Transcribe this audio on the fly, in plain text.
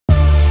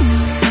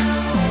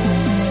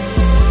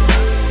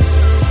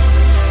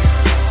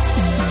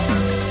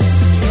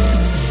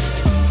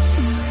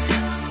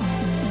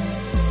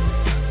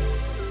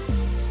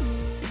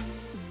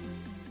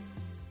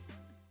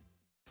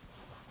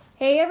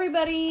Hey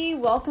everybody,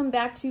 welcome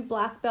back to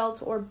Black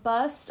Belt or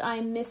Bust.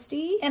 I'm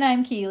Misty. And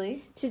I'm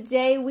Keely.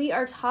 Today we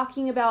are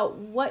talking about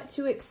what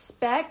to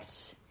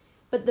expect,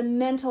 but the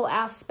mental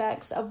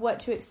aspects of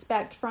what to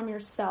expect from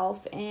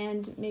yourself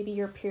and maybe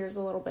your peers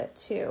a little bit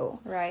too.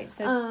 Right.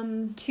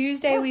 So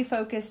Tuesday we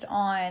focused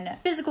on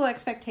physical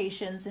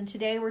expectations, and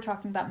today we're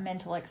talking about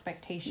mental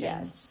expectations.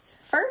 Yes.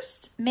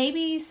 First,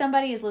 maybe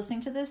somebody is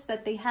listening to this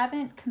that they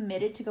haven't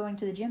committed to going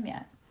to the gym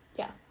yet.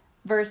 Yeah.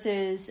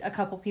 Versus a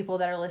couple people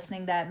that are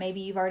listening that maybe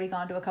you've already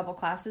gone to a couple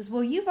classes.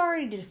 Well, you've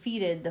already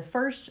defeated the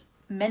first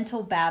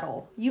mental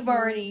battle. You've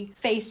already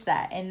faced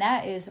that. And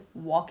that is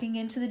walking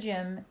into the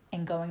gym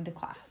and going to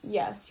class.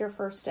 Yes, your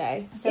first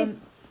day. So,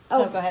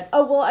 go ahead.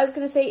 Oh, well, I was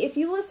going to say, if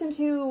you listen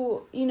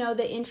to,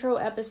 the intro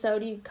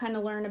episode, you kind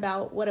of learn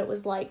about what it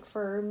was like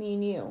for me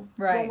and you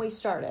when we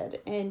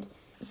started. And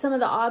some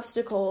of the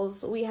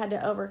obstacles we had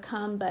to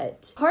overcome.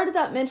 But part of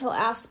that mental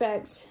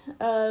aspect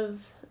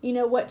of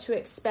what to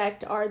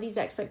expect are these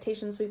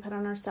expectations we put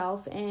on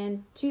ourselves.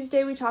 And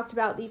Tuesday we talked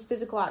about these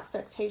physical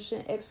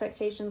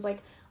expectations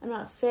like I'm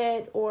not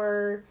fit,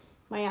 or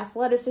my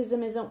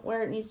athleticism isn't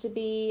where it needs to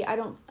be.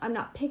 I'm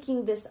not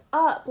picking this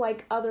up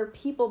like other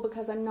people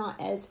because I'm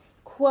not as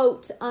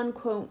quote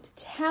unquote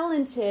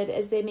talented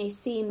as they may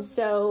seem.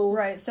 So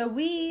right. So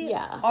we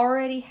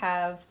already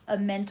have a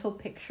mental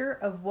picture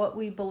of what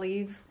we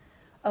believe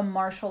a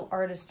martial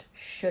artist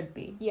should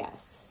be.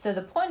 Yes. So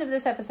the point of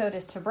this episode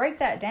is to break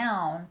that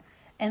down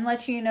and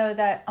let you know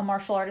that a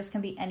martial artist can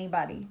be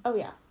anybody. Oh,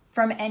 yeah.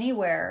 From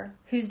anywhere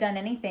who's done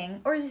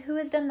anything or who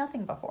has done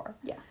nothing before.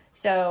 Yeah.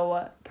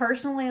 So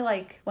personally,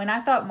 when I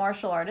thought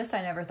martial artist,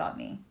 I never thought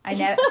me. I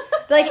never,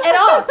 at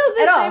all.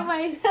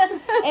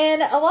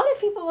 And a lot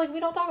of people, we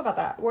don't talk about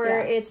that.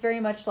 Where it's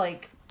very much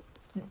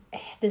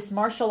this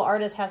martial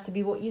artist has to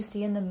be what you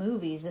see in the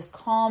movies. This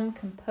calm,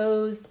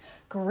 composed,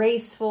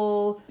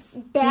 graceful,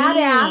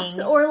 badass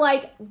being. or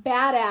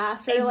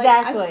badass. Or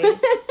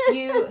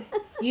exactly.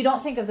 You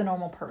don't think of the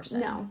normal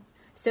person. No.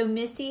 So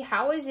Misty,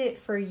 how is it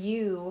for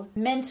you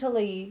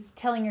mentally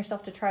telling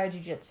yourself to try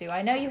jiu-jitsu?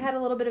 I know you had a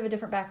little bit of a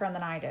different background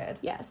than I did.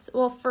 Yes.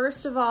 Well,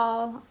 first of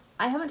all,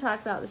 I haven't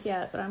talked about this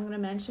yet, but I'm going to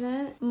mention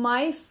it.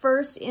 My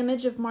first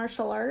image of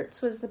martial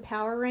arts was the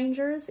Power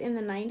Rangers in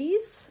the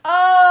 90s.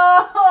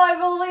 Oh, I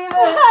believe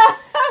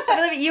it. I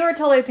believe it. You were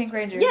totally a Pink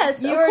Ranger.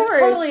 Yes, you of were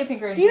course. Totally a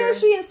Pink Ranger. Do you know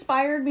she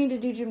inspired me to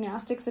do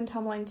gymnastics and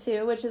tumbling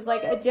too, which is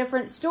a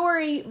different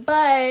story,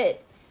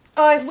 but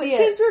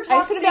since we're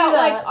talking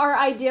about our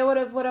idea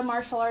of what a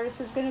martial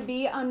artist is going to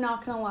be, I'm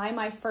not going to lie,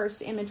 my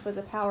first image was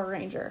a Power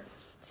Ranger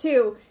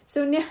too.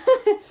 So now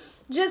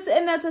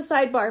and that's a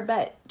sidebar,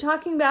 but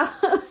talking about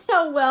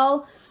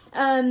how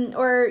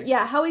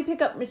how we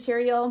pick up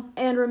material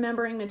and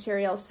remembering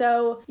material.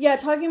 So,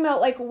 talking about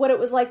what it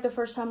was like the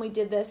first time we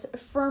did this.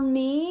 For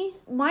me,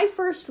 my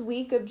first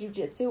week of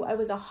jiu-jitsu, I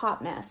was a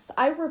hot mess.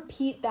 I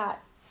repeat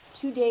that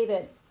to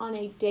David on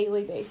a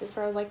daily basis,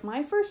 where I was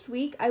my first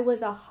week, I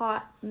was a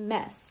hot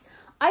mess.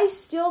 I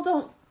still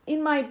don't,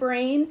 in my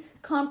brain,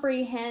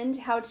 comprehend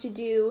how to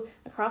do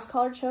a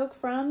cross-collar choke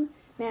from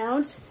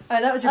mount.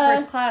 Oh, that was your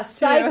first class,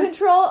 too. Side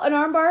control, an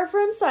armbar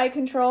from side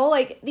control.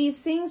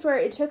 These things where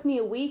it took me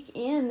a week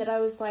in that I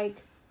was what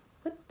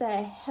the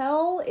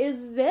hell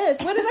is this?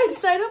 What did I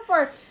sign up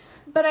for?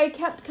 But I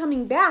kept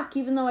coming back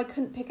even though I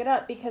couldn't pick it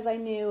up because I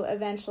knew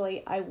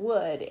eventually I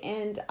would.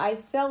 And I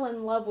fell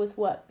in love with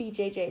what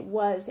BJJ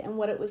was and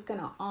what it was going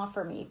to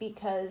offer me,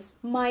 because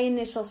my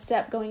initial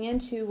step going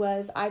into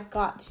was I've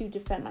got to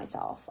defend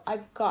myself.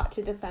 I've got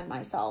to defend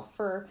myself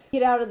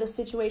get out of the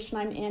situation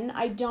I'm in.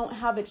 I don't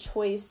have a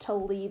choice to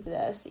leave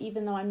this,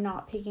 even though I'm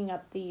not picking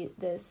up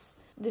this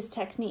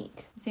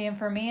technique. See, and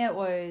for me it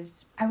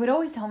was, I would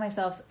always tell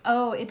myself,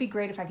 oh, it'd be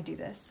great if I could do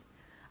this.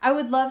 I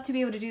would love to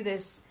be able to do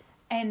this.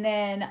 And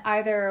then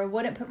either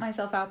wouldn't put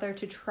myself out there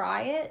to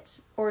try it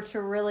or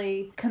to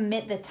really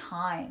commit the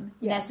time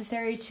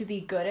necessary to be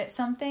good at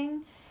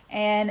something.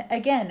 And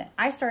again,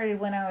 I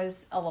started when I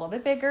was a little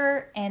bit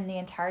bigger, and the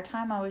entire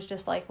time I was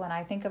just when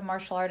I think of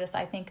martial artists,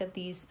 I think of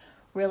these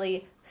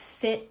really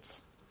fit,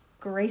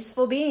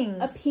 graceful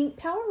beings. A pink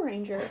Power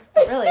Ranger.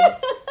 Really.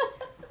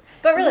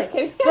 But really. Just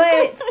kidding.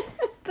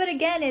 But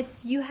again,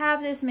 you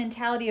have this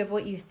mentality of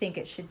what you think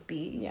it should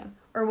be. Yeah.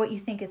 Or what you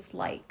think it's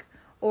like.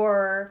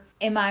 Or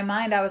in my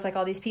mind, I was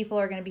all these people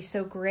are going to be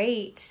so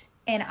great,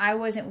 and I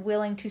wasn't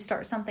willing to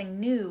start something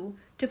new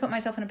to put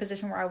myself in a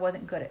position where I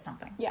wasn't good at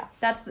something. Yeah.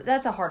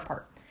 That's a hard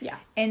part. Yeah.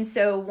 And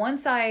so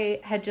once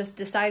I had just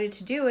decided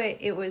to do it,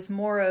 it was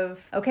more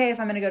of, okay, if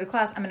I'm going to go to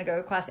class, I'm going to go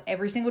to class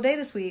every single day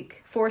this week.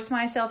 Force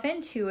myself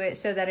into it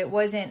so that it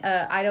wasn't,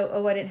 I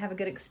didn't have a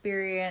good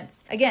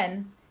experience.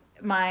 Again,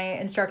 my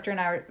instructor and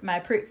I,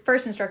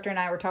 first instructor and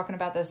I were talking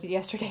about this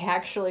yesterday,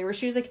 actually, where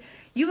she was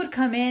you would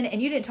come in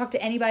and you didn't talk to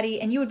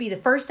anybody and you would be the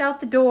first out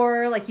the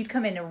door. You'd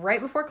come in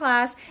right before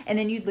class and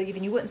then you'd leave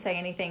and you wouldn't say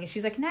anything. And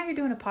she's now you're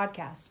doing a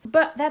podcast.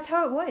 But that's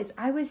how it was.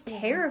 I was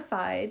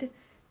terrified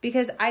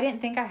because I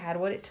didn't think I had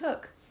what it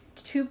took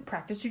to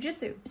practice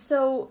jiu-jitsu.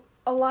 So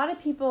a lot of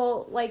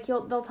people, like,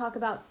 they'll talk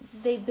about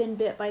they've been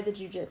bit by the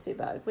jiu-jitsu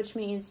bug, which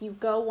means you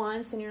go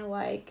once and you're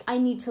like, I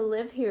need to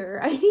live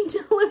here. I need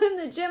to live in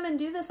the gym and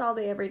do this all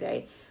day, every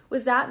day.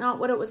 Was that not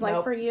what it was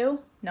like for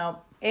you?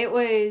 Nope. It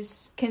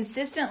was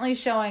consistently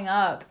showing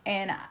up,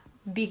 and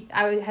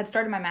I had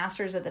started my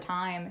master's at the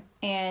time,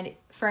 and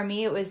for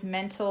me it was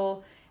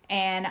mental,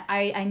 and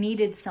I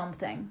needed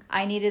something.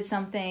 I needed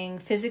something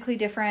physically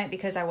different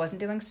because I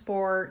wasn't doing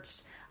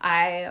sports.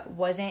 I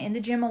wasn't in the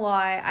gym a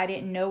lot. I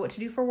didn't know what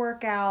to do for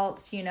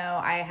workouts. You know,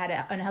 I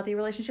had unhealthy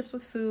relationships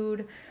with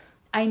food.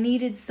 I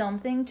needed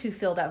something to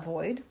fill that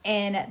void.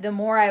 And the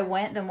more I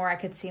went, the more I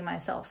could see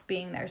myself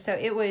being there. So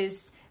it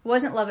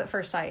wasn't love at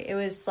first sight. It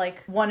was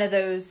like one of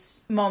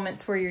those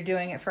moments where you're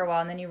doing it for a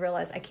while and then you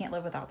realize, I can't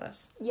live without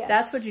this. Yes.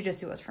 That's what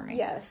jiu-jitsu was for me.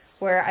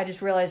 Yes. Where I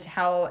just realized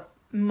how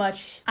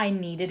much I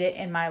needed it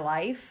in my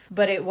life.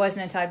 But it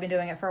wasn't until I'd been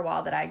doing it for a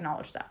while that I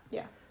acknowledged that.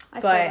 Yeah.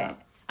 But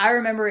I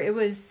remember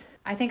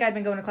I think I'd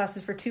been going to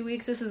classes for 2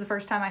 weeks. This is the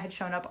first time I had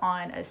shown up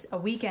on a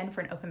weekend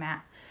for an open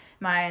mat.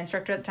 My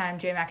instructor at the time,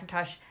 Jay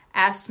McIntosh,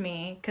 asked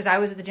me, because I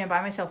was at the gym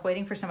by myself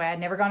waiting for somebody. I'd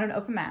never gone to an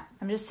open mat.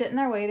 I'm just sitting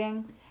there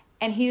waiting,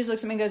 and he just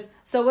looks at me and goes,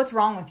 so what's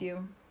wrong with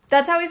you?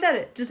 That's how he said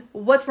it. Just,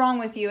 what's wrong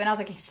with you? And I was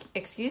like,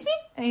 excuse me?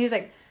 And he was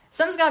like,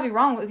 something's got to be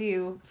wrong with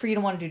you for you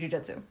to want to do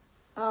jiu-jitsu.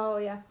 Oh,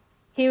 yeah.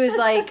 He was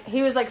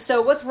like,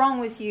 so what's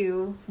wrong with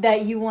you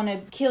that you want to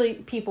kill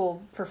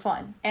people for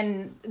fun?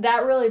 And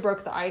that really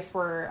broke the ice,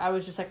 where I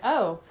was just like,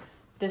 oh,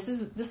 this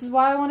is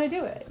why I want to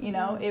do it. You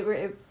know,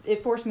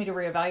 it forced me to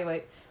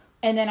reevaluate.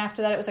 And then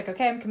after that, it was like,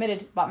 okay, I'm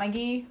committed. Bought my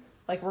gi.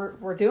 Like,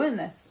 we're doing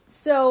this.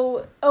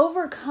 So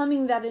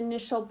overcoming that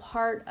initial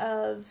part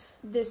of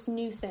this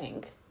new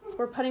thing,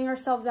 we're putting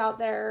ourselves out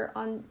there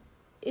on,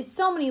 it's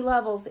so many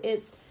levels.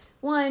 It's,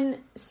 one,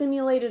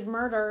 simulated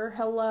murder.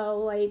 Hello,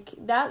 like,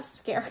 that's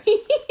scary.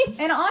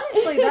 And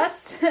honestly,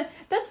 that's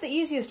the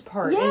easiest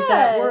part. Yeah. Is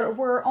that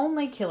we're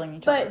only killing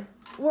each other.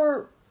 But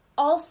we're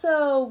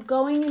also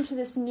going into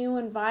this new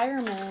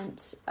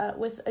environment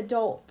with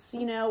adults.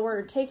 You know,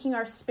 we're taking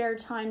our spare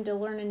time to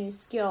learn a new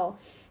skill.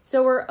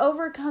 So we're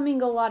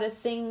overcoming a lot of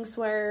things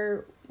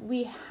where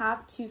we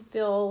have to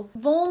feel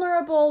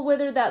vulnerable,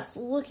 whether that's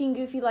looking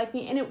goofy like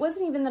me. And it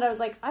wasn't even that I was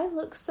like, I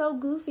look so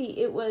goofy.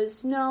 It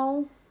was,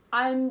 no,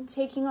 I'm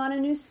taking on a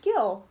new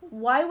skill.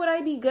 Why would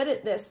I be good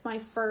at this my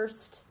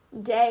first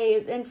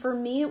day? And for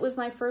me, it was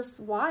my first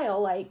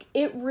while. Like,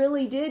 it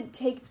really did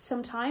take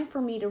some time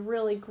for me to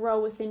really grow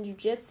within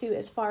jiu-jitsu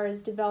as far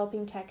as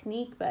developing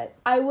technique, but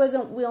I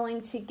wasn't willing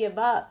to give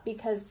up,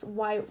 because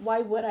why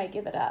would I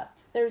give it up?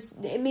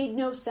 It made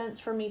no sense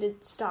for me to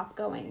stop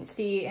going.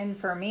 See, and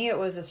for me, it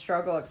was a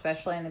struggle,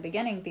 especially in the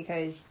beginning,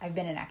 because I've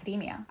been in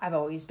academia. I've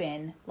always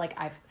been, like,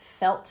 I've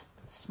felt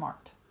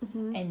smart.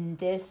 Mm-hmm.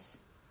 And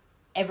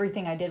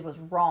everything I did was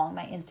wrong.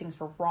 My instincts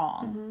were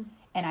wrong. Mm-hmm.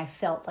 And I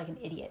felt like an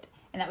idiot.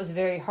 And that was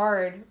very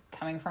hard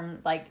coming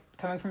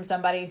from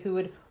somebody who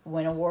would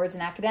win awards in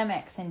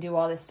academics and do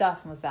all this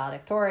stuff and was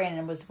valedictorian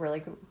and was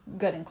really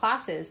good in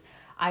classes.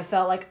 I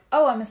felt like,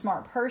 oh, I'm a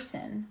smart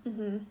person.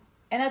 Mm-hmm.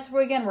 And that's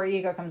where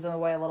ego comes in the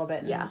way a little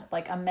bit. Yeah. And,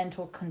 like, a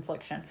mental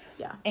confliction.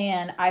 Yeah.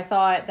 And I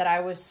thought that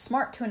I was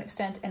smart to an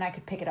extent and I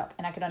could pick it up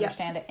and I could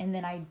understand it. And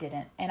then I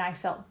didn't. And I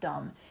felt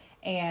dumb.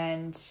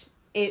 And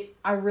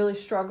I really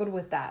struggled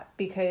with that,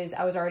 because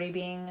I was already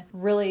being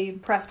really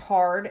pressed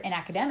hard in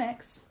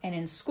academics and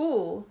in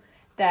school,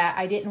 that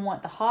I didn't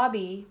want the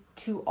hobby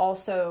to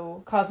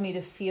also cause me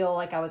to feel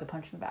like I was a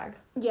punching bag.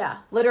 Yeah.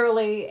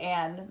 Literally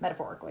and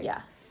metaphorically.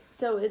 Yeah.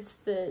 So it's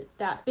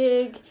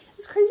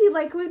it's crazy,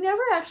 like, we've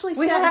never actually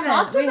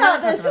talked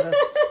about this.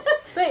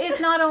 But it's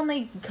not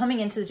only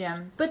coming into the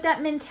gym, but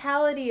that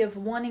mentality of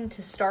wanting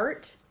to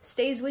start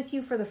stays with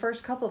you for the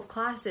first couple of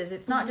classes.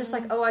 It's not just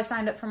like, oh, I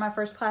signed up for my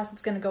first class,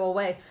 it's going to go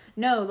away.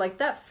 No, like,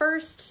 that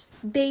first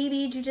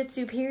baby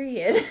jiu-jitsu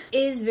period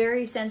is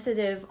very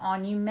sensitive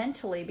on you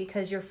mentally,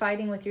 because you're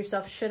fighting with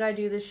yourself. Should I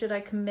do this? Should I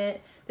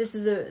commit? This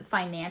is a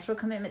financial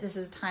commitment. This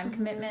is a time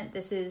commitment.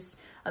 This is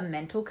a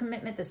mental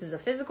commitment. This is a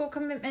physical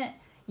commitment.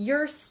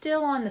 You're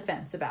still on the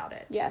fence about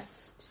it.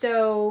 Yes.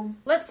 So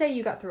let's say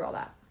you got through all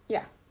that.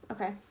 Yeah.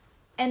 Okay.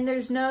 And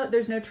there's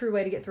no true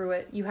way to get through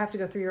it. You have to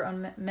go through your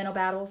own mental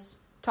battles.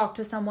 Talk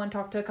to someone,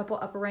 talk to a couple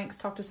upper ranks,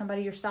 talk to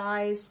somebody your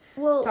size,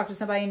 talk to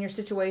somebody in your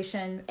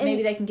situation.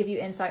 Maybe they can give you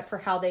insight for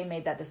how they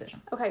made that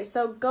decision. Okay,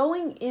 so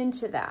going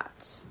into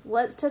that,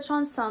 let's touch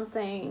on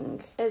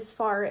something as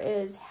far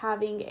as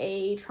having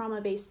a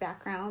trauma-based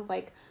background.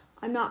 Like,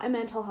 I'm not a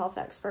mental health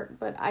expert,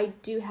 but I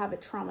do have a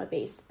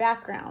trauma-based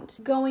background.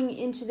 Going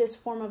into this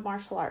form of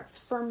martial arts,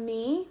 for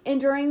me,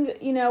 and during,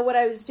 what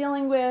I was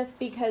dealing with,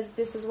 because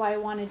this is why I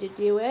wanted to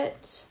do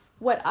it,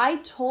 what I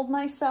told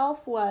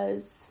myself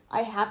was,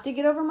 I have to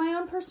get over my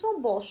own personal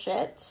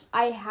bullshit.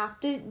 I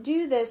have to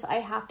do this. I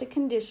have to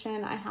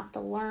condition. I have to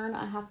learn.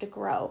 I have to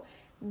grow.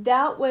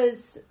 That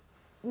was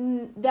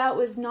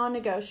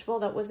non-negotiable.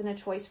 That wasn't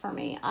a choice for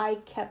me. I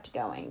kept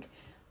going.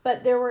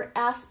 but there were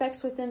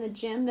aspects within the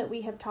gym that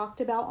we have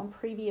talked about on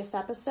previous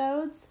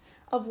episodes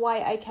of why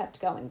I kept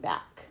going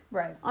back.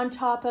 Right. On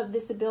top of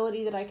this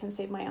ability that I can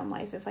save my own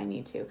life if I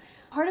need to.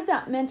 Part of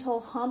that mental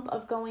hump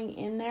of going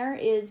in there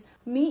is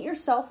meet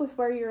yourself with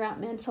where you're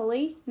at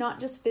mentally, not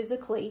just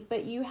physically,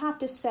 but you have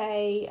to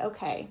say,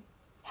 okay,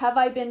 have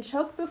I been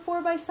choked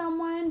before by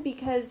someone?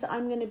 Because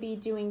I'm going to be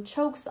doing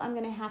chokes. I'm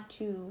going to have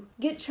to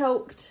get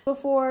choked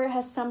before.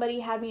 Has somebody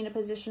had me in a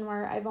position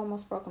where I've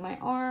almost broken my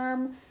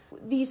arm?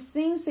 These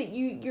things that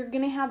you're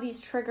going to have these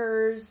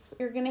triggers.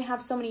 You're going to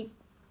have so many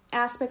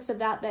aspects of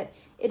that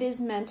it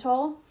is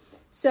mental.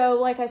 So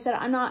like I said,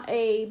 I'm not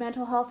a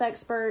mental health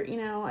expert.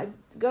 I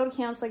go to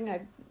counseling.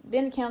 I've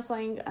been to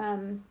counseling,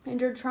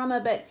 endured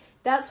trauma, but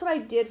that's what I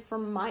did for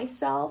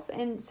myself.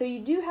 And so you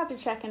do have to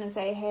check in and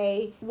say,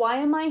 hey, why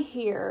am I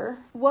here?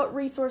 What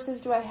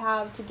resources do I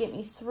have to get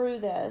me through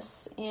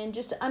this? And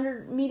just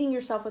meeting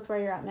yourself with where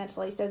you're at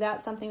mentally. So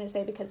that's something to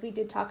say, because we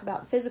did talk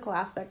about physical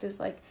aspect is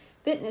like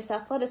fitness,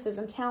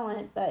 athleticism,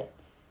 talent, but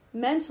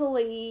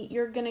mentally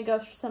you're going to go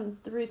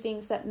through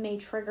things that may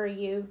trigger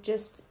you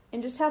just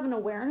have an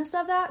awareness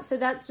of that. So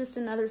that's just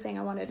another thing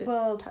I wanted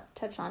to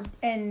touch on.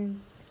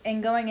 And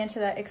going into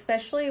that,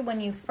 especially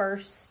when you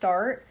first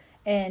start,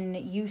 and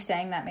you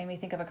saying that made me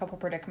think of a couple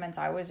predicaments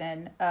I was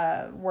in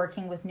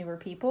working with newer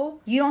people.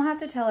 You don't have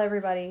to tell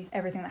everybody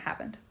everything that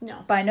happened.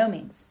 No. By no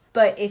means.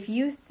 But if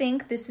you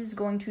think this is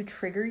going to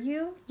trigger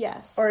you,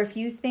 yes, or if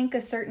you think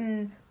a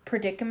certain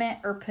predicament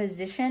or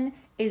position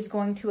is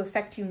going to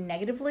affect you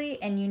negatively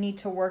and you need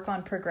to work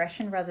on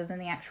progression rather than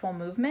the actual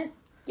movement,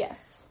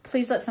 yes,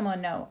 please let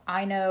someone know.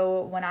 I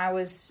know when I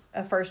was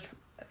first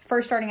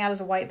starting out as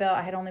a white belt,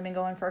 I had only been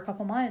going for a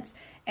couple months,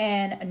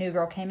 and a new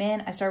girl came in.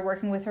 I started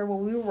working with her while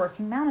we were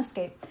working mount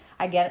escape.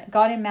 I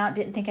got in mount,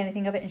 didn't think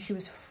anything of it, and she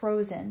was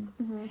frozen.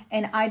 Mm-hmm.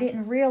 And I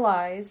didn't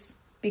realize,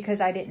 because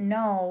I didn't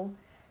know,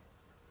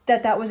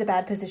 that was a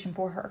bad position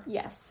for her.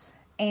 Yes.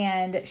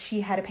 And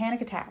she had a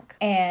panic attack.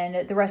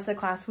 And the rest of the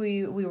class,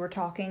 we were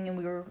talking,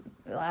 and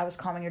I was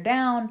calming her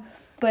down,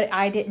 but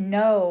I didn't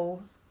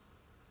know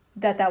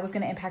that was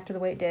going to impact her the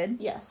way it did.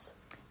 Yes.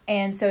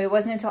 And so it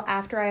wasn't until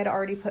after I had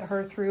already put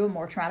her through a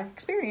more traumatic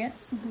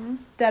experience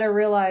that I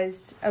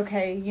realized,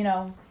 okay,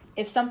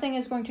 if something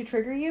is going to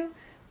trigger you,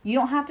 you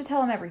don't have to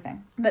tell them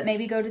everything. But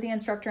maybe go to the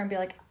instructor and be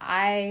like,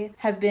 I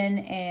have been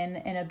in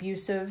an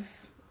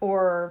abusive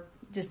or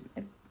just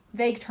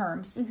vague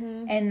terms,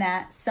 and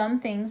that some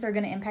things are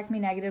going to impact me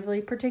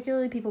negatively,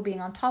 particularly people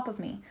being on top of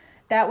me.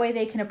 That way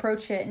they can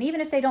approach it. And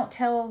even if they don't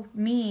tell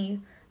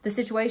me the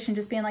situation,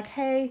 just being like,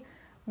 hey,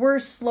 we're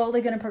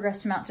slowly going to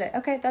progress to mount today.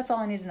 Okay, that's all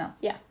I need to know.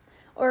 Yeah.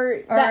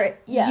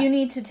 You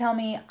need to tell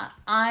me,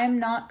 I'm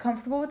not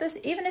comfortable with this.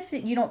 Even if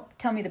you don't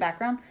tell me the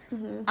background,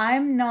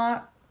 I'm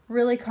not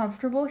really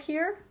comfortable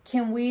here.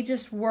 Can we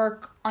just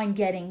work on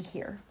getting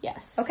here?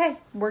 Yes. Okay,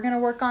 we're going to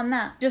work on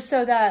that. Just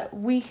so that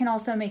we can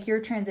also make your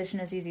transition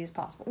as easy as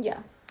possible. Yeah.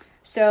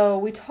 So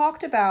we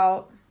talked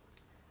about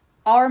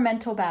our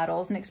mental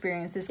battles and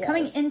experiences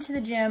coming into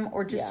the gym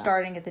or just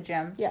starting at the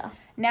gym. Yeah.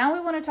 Now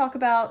we want to talk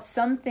about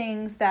some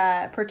things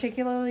that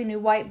particularly new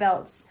white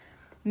belts,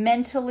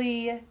 mental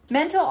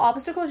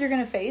obstacles you're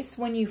going to face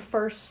when you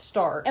first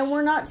start. And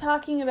we're not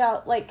talking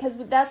about, because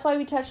that's why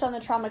we touched on the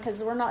trauma,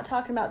 because we're not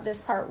talking about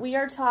this part. We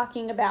are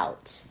talking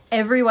about...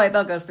 Every white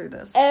belt goes through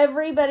this.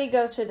 Everybody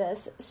goes through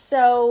this.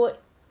 So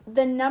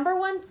the number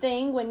one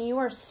thing when you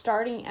are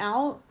starting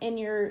out and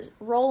you're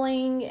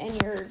rolling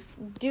and you're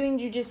doing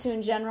jiu-jitsu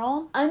in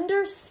general,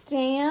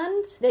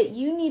 understand that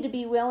you need to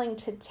be willing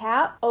to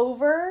tap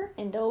over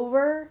and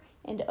over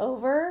and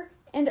over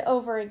and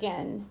over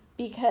again,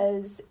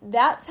 because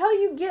that's how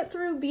you get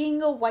through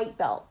being a white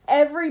belt.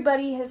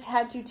 Everybody has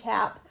had to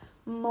tap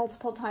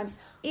multiple times.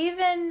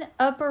 Even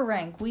upper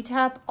rank, we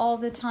tap all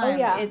the time. Oh,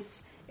 yeah.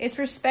 It's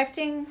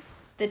respecting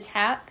the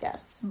tap.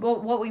 Yes.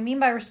 But what we mean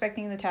by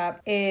respecting the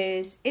tap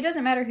is it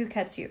doesn't matter who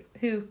gets you.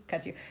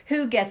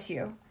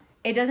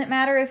 It doesn't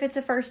matter if it's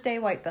a first day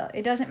white belt.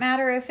 It doesn't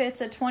matter if it's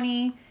a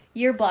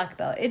 20-year black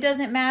belt. It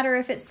doesn't matter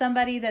if it's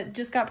somebody that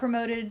just got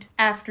promoted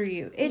after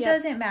you. It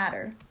doesn't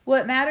matter.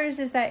 What matters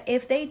is that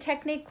if they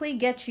technically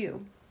get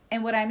you,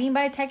 and what I mean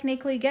by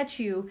technically get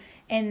you,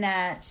 in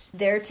that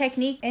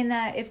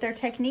if their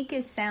technique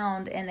is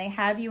sound and they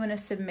have you in a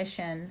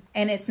submission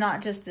and it's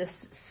not just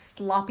this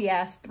sloppy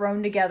ass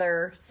thrown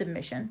together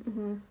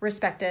submission,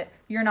 respect it.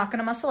 You're not going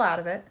to muscle out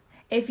of it.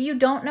 If you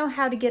don't know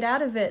how to get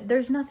out of it,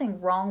 there's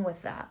nothing wrong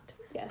with that.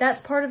 Yes.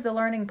 That's part of the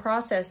learning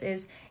process.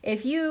 Is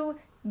if you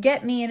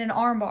get me in an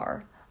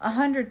armbar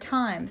 100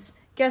 times,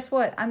 guess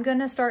what? I'm going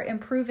to start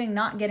improving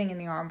not getting in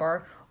the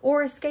armbar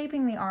or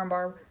escaping the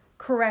armbar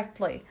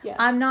correctly. Yes.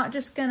 I'm not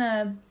just going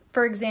to,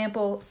 for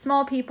example,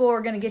 small people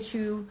are going to get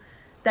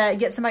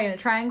somebody in a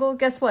triangle.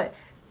 Guess what?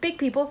 Big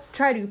people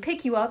try to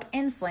pick you up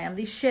and slam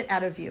the shit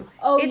out of you.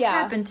 It's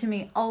happened to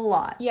me a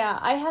lot. Yeah,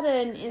 I had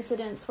an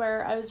incident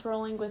where I was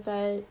rolling with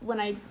when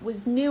I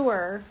was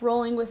newer,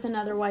 rolling with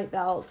another white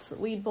belt.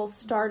 We both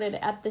started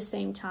at the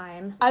same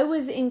time. I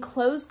was in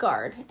close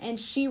guard, and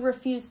she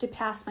refused to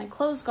pass my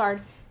close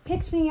guard.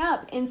 picked me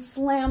up and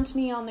slammed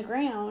me on the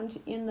ground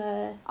in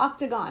the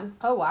octagon.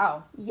 Oh,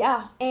 wow.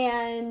 Yeah.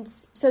 And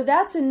so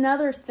that's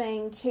another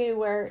thing, too,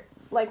 where,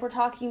 like, we're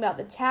talking about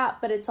the tap,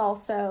 but it's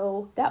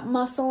also that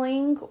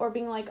muscling or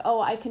being like,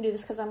 oh, I can do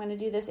this because I'm going to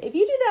do this. If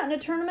you do that in a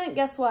tournament,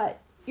 guess what?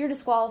 You're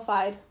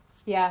disqualified.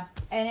 Yeah.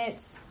 And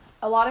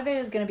a lot of it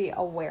is going to be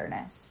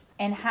awareness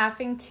and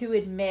having to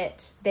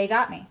admit they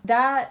got me.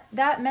 That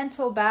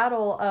mental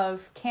battle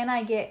of can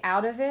I get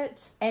out of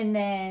it, and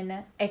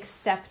then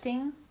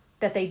accepting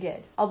that they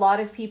did. A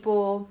lot of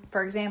people,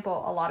 for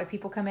example,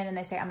 come in and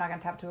they say, I'm not going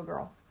to tap to a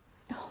girl.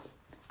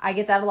 I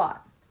get that a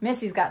lot.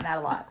 Missy's gotten that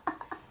a lot.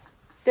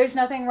 There's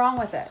nothing wrong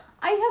with it.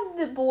 I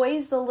have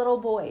the little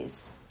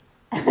boys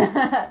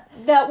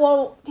that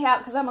won't tap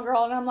because I'm a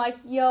girl, and I'm like,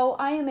 yo,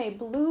 I am a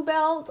blue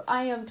belt.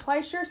 I am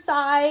twice your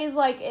size.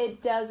 Like,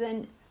 it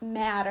doesn't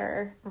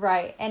matter.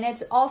 Right. And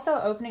it's also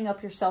opening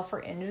up yourself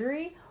for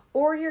injury,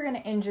 or you're going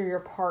to injure your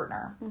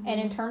partner. Mm-hmm. And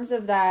in terms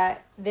of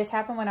that, this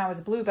happened when I was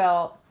blue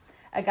belt.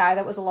 A guy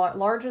that was a lot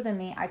larger than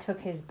me, I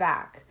took his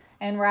back.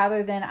 And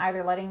rather than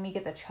either letting me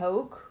get the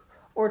choke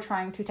or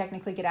trying to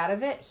technically get out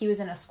of it, he was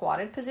in a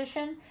squatted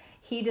position.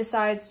 He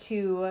decides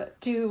to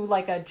do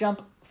like a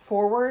jump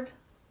forward,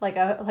 like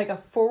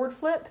a forward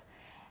flip,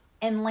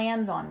 and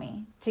lands on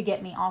me to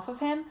get me off of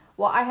him.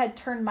 While I had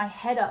turned my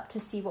head up to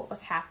see what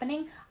was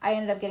happening, I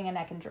ended up getting a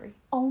neck injury.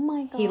 Oh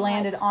my God. He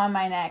landed on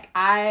my neck.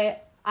 I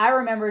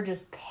remember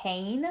just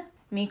pain,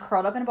 me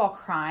curled up in a ball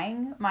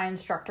crying. My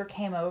instructor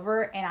came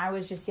over and I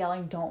was just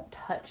yelling, don't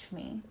touch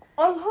me.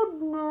 I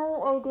had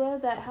no idea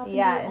that happened.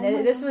 Yeah,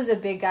 and this was a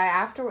big guy.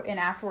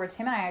 Afterwards,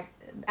 him and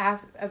I,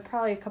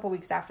 probably a couple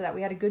weeks after that,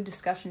 we had a good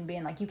discussion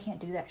being like, you can't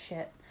do that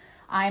shit.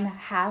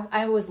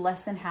 I was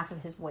less than half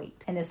of his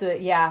weight. And this was,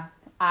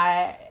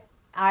 I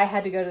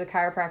had to go to the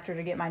chiropractor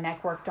to get my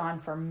neck worked on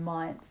for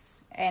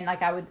months. And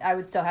like I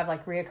would still have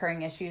like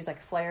reoccurring issues,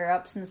 like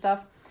flare-ups and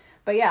stuff.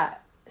 But yeah,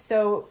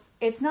 so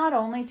it's not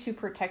only to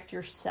protect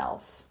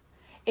yourself,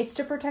 it's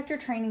to protect your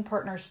training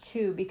partners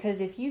too,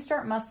 because if you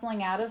start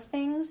muscling out of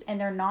things and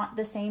they're not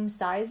the same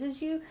size as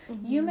you,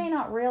 mm-hmm. you may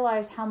not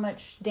realize how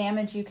much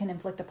damage you can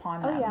inflict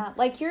upon them. Oh yeah,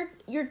 like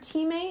your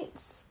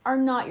teammates are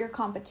not your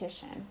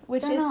competition,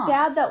 which they're is not.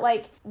 sad that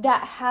like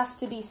that has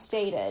to be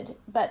stated,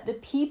 but the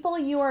people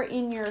you are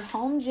in your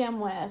home gym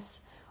with,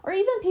 or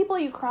even people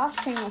you cross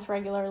train with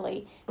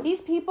regularly,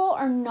 these people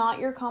are not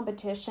your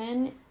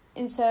competition.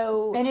 And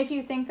so, and if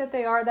you think that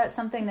they are, that's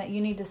something that you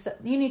need to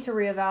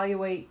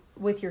reevaluate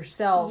with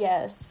yourself.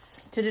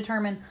 Yes. To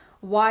determine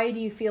why do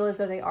you feel as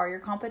though they are your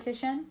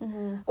competition,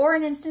 mm-hmm. or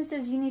in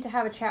instances you need to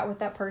have a chat with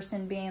that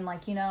person, being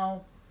like, you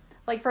know,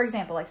 like for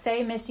example, like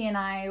say Misty and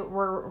I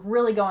were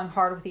really going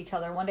hard with each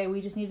other. One day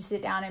we just need to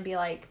sit down and be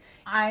like,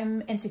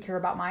 I'm insecure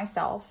about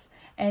myself,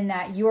 and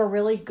that you are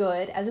really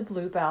good as a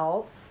blue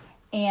belt,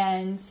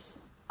 and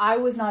I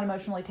was not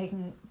emotionally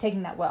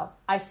taking that well.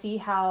 I see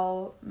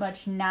how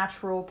much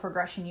natural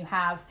progression you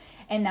have,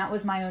 and that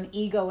was my own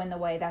ego in the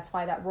way. That's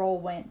why that role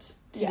went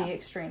to the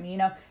extreme. You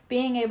know,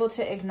 being able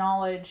to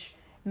acknowledge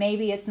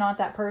maybe it's not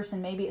that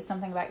person, maybe it's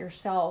something about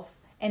yourself,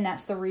 and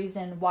that's the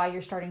reason why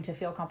you're starting to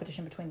feel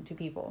competition between the two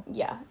people.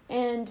 Yeah,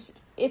 and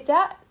if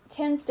that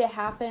tends to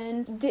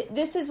happen,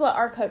 this is what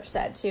our coach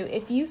said too.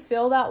 If you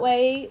feel that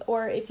way,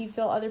 or if you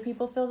feel other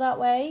people feel that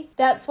way,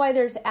 that's why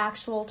there's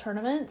actual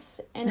tournaments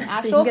and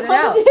actual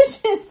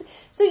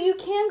competitions. So you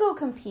can go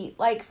compete.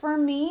 Like for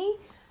me,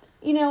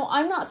 you know,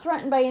 I'm not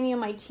threatened by any of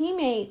my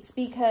teammates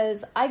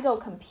because I go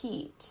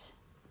compete.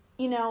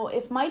 You know,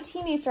 if my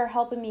teammates are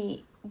helping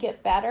me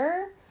get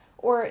better,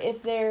 or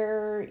if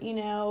they're, you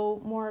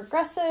know, more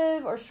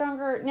aggressive or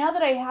stronger, now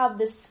that I have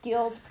the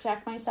skill to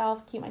protect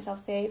myself, keep myself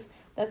safe,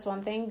 that's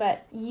one thing.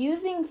 But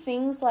using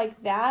things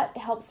like that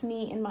helps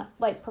me in my,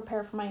 like,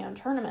 prepare for my own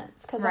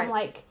tournaments. Because I'm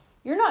like,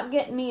 you're not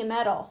getting me a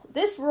medal.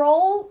 This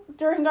role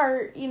during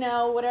our, you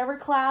know, whatever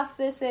class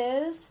this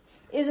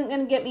isn't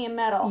going to get me a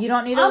medal. You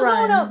don't need to run.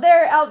 I'm going out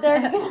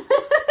there.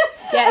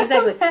 Yeah,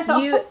 exactly.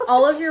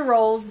 All of your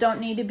rolls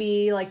don't need to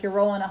be like you're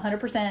rolling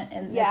 100%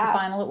 and it's a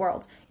final at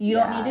Worlds. You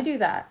don't need to do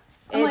that.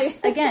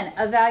 It's, again,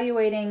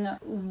 evaluating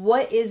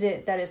what is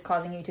it that is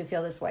causing you to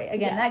feel this way.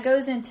 Again, that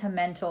goes into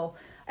mental.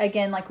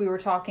 Again, like we were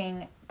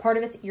talking, part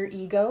of it's your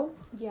ego.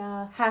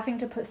 Yeah. Having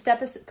to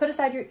put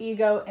aside your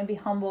ego and be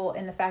humble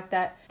in the fact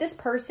that this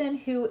person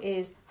who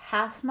is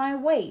half my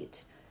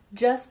weight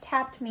just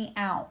tapped me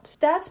out.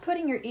 That's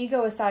putting your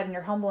ego aside and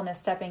your humbleness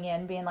stepping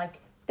in, being like,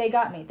 they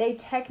got me.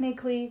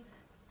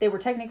 They were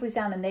technically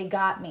sound and they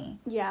got me.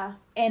 Yeah.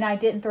 And I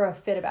didn't throw a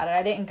fit about it.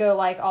 I didn't go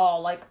like,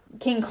 oh, like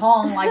King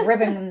Kong, like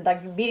ripping,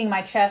 like beating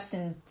my chest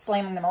and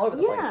slamming them all over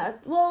the place. Yeah.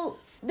 Well,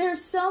 there's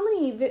so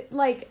many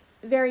like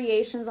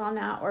variations on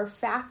that or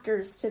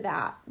factors to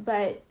that.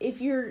 But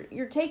if you're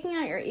taking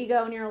out your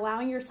ego and you're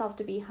allowing yourself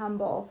to be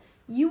humble,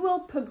 you will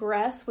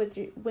progress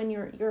when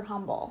you're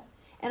humble.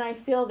 And I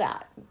feel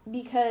that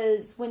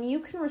because when you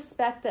can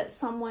respect that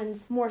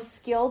someone's more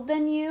skilled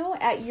than you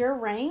at your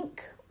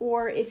rank,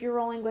 or if you're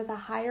rolling with a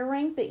higher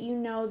rank that you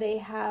know they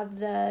have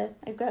the,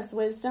 I guess,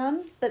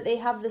 wisdom, but they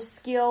have the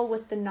skill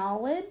with the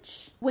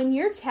knowledge. When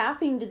you're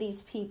tapping to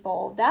these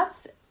people,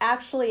 that's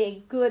actually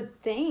a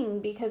good thing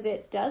because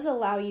it does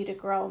allow you to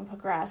grow and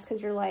progress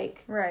because you're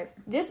like, right,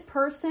 this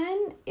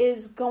person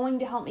is going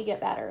to help me get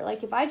better.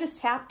 Like if I just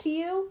tap to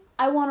you,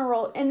 I want to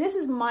roll, and this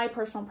is my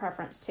personal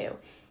preference too.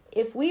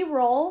 If we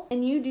roll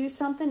and you do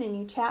something and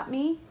you tap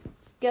me,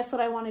 guess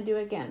what I want to do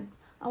again?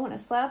 I want to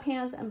slap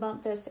hands and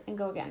bump fists and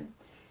go again.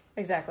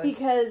 Exactly.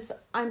 Because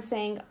I'm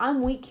saying,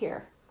 I'm weak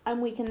here.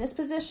 I'm weak in this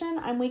position.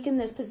 I'm weak in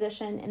this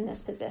position, in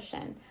this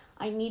position.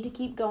 I need to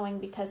keep going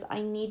because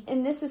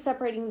and this is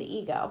separating the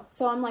ego.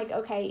 So I'm like,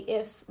 okay,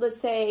 if,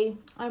 let's say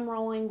I'm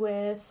rolling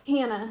with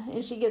Hannah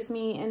and she gets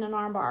me in an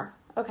armbar.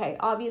 Okay,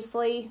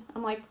 obviously,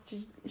 I'm like,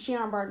 she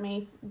armbarred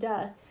me,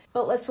 duh.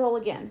 But let's roll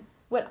again.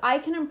 What I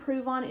can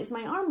improve on is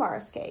my armbar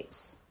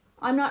escapes.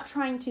 I'm not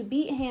trying to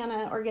beat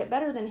Hannah or get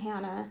better than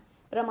Hannah,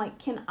 but I'm like,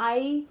 can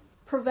I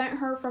prevent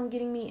her from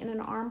getting me in an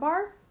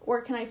armbar?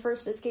 Or can I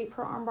first escape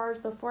her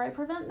armbars before I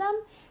prevent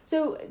them?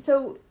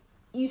 So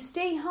you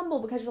stay humble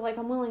because you're like,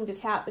 I'm willing to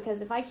tap,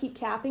 because if I keep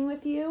tapping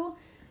with you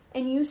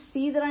and you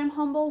see that I'm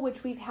humble,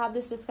 which we've had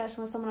this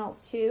discussion with someone else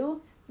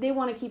too, they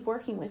want to keep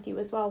working with you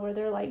as well, where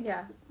they're like...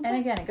 Yeah. And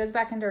again, it goes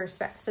back into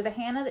respect. So the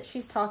Hannah that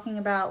she's talking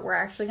about, we're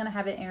actually going to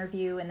have an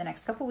interview in the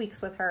next couple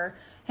weeks with her.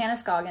 Hannah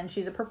Scoggin,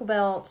 she's a purple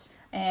belt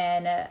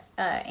and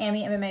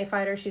AMI MMA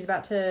fighter. She's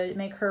about to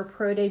make her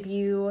pro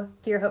debut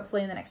here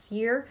hopefully in the next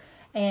year.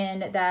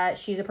 And that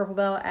she's a purple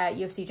belt at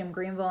UFC Gym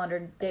Greenville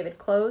under David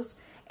Close.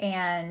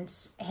 And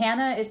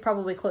Hannah is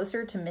probably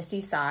closer to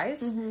Misty's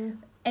size. Mm-hmm.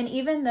 And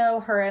even though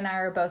her and I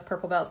are both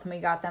purple belts and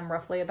we got them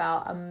roughly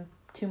about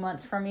 2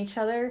 months from each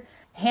other,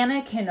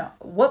 Hannah can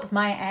whoop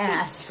my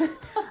ass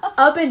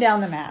up and down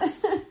the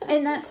mats.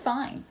 And that's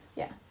fine.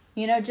 Yeah.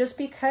 You know, just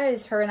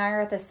because her and I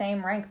are at the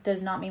same rank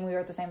does not mean we are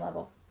at the same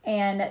level.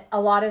 And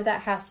a lot of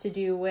that has to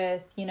do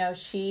with, you know,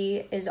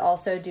 she is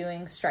also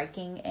doing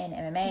striking and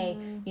MMA.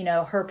 Mm-hmm. You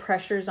know, her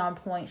pressure's on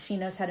point. She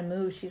knows how to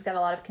move. She's got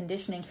a lot of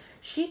conditioning.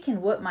 She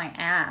can whoop my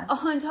ass.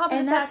 On top of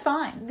and the that's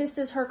fact, fine. This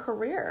is her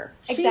career.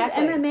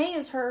 Exactly. MMA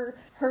is her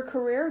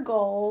career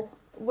goal,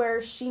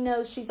 where she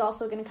knows she's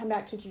also going to come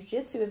back to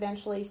jiu-jitsu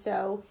eventually.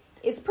 So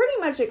it's pretty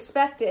much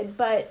expected,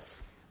 but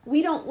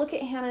we don't look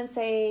at Hannah and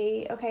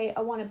say, okay,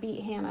 I want to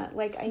beat Hannah.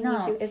 Like, I need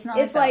to. It's not.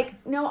 It's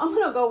like, no, I'm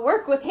going to go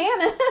work with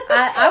Hannah.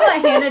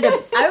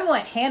 I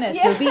want Hannah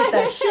to beat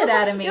the shit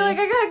out of me. You're like,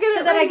 I got to get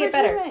so that I get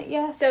better. Tournament.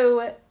 Yeah.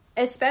 So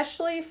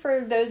especially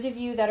for those of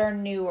you that are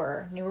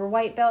newer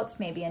white belts,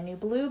 maybe a new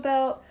blue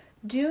belt,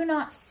 do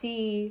not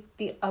see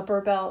the upper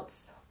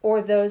belts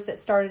or those that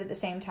started at the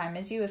same time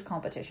as you as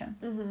competition.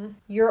 Mm-hmm.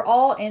 You're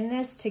all in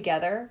this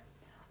together.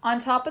 On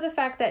top of the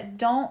fact that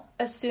don't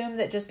assume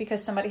that just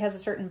because somebody has a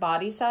certain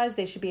body size,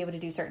 they should be able to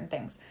do certain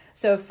things.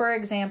 So, for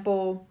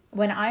example,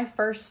 when I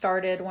first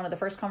started, one of the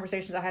first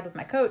conversations I had with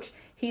my coach,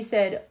 he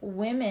said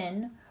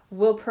women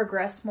will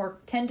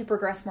tend to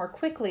progress more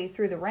quickly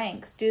through the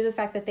ranks due to the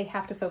fact that they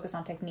have to focus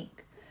on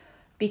technique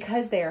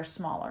because they are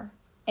smaller.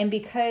 And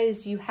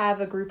because you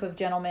have a group of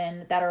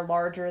gentlemen that are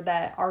larger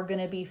that are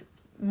going to be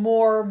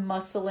more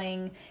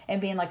muscling and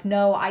being like,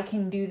 no, I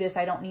can do this.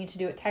 I don't need to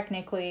do it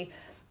technically.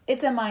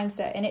 It's a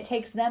mindset, and it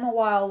takes them a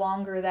while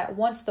longer that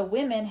once the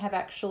women have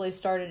actually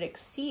started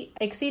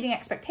exceeding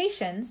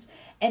expectations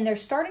and they're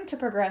starting to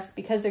progress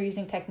because they're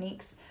using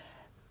techniques,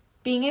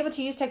 being able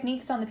to use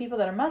techniques on the people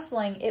that are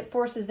muscling, it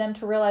forces them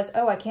to realize,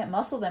 oh, I can't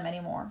muscle them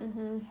anymore.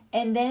 Mm-hmm.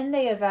 And then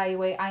they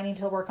evaluate, I need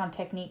to work on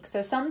technique.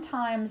 So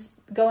sometimes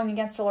going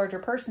against a larger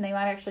person, they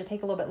might actually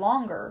take a little bit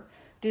longer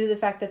due to the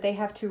fact that they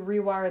have to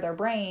rewire their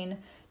brain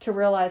to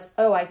realize,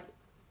 oh,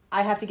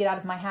 I have to get out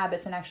of my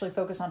habits and actually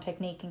focus on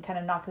technique and kind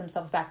of knock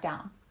themselves back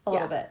down a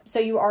little bit. So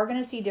you are going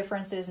to see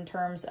differences in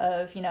terms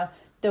of, you know,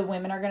 the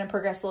women are going to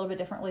progress a little bit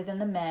differently than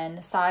the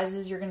men.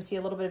 Sizes, you're going to see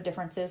a little bit of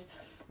differences.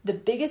 The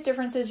biggest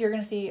differences you're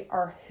going to see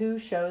are who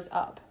shows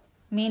up.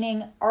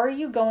 Meaning, are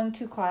you going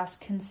to class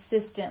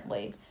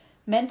consistently?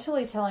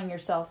 Mentally telling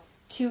yourself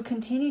to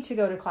continue to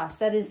go to class.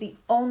 That is the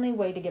only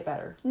way to get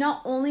better.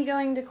 Not only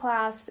going to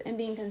class and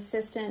being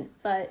consistent,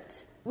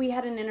 but... We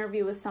had an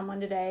interview with someone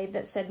today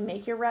that said,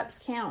 make your reps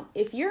count.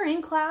 If you're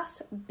in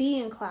class,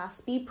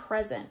 be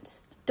present.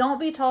 Don't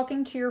be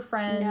talking to your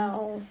friends.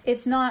 No.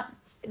 It's not,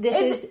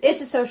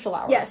 it's a social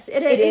hour. Yes,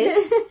 it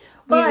is.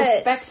 We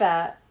respect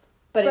that,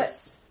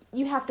 but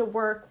you have to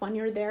work when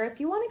you're there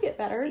if you want to get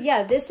better.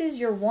 Yeah, this is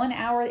your 1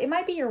 hour. It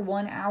might be your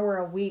 1 hour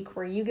a week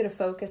where you get to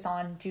focus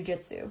on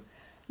jiu-jitsu.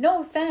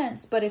 No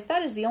offense, but if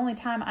that is the only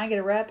time I get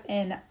a rep,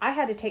 and I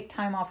had to take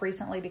time off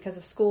recently because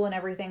of school and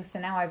everything, so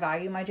now I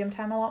value my gym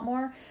time a lot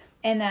more,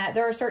 and that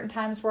there are certain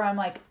times where I'm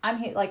like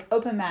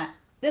open mat.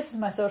 This is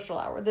my social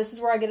hour. This is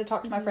where I get to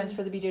talk to my friends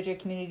for the BJJ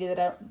community that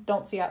I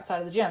don't see outside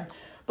of the gym.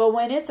 But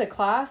when it's a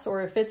class,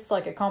 or if it's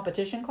like a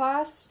competition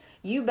class,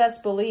 you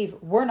best believe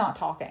we're not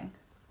talking.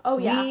 Oh,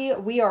 yeah.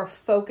 We are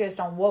focused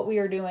on what we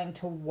are doing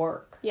to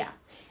work. Yeah.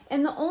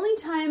 And the only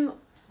time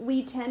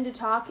we tend to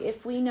talk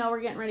if we know we're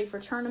getting ready for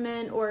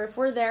tournament, or if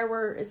we're there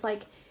where it's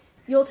like,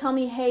 You'll tell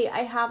me, hey,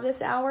 I have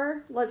this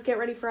hour. Let's get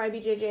ready for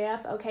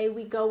IBJJF. Okay,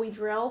 we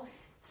drill.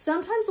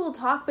 Sometimes we'll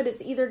talk, but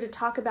it's either to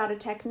talk about a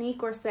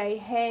technique or say,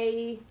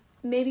 hey,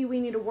 maybe we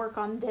need to work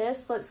on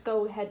this. Let's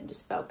go ahead and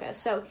just focus.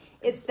 So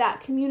it's that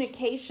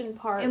communication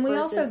part. And we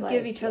also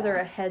give each other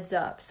a heads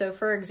up. So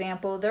for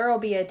example, there will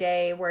be a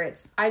day where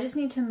it's, I just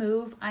need to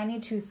move. I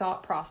need to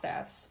thought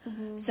process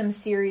some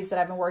series that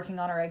I've been working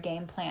on or a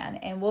game plan.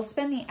 And we'll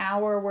spend the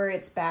hour where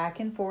it's back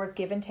and forth,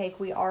 give and take.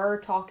 We are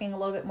talking a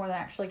little bit more than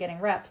actually getting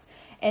reps.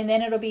 And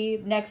then it'll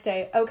be next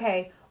day,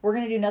 okay, we're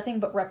going to do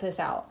nothing but rep this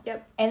out.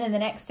 Yep. And then the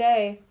next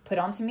day, put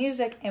on some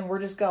music and we're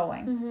just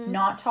going.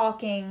 Not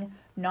talking,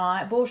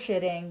 not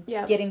bullshitting,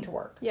 getting to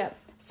work. Yep.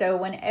 So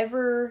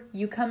whenever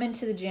you come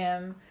into the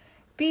gym,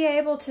 be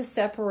able to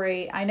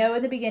separate. I know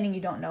in the beginning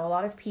you don't know a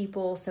lot of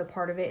people, so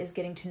part of it is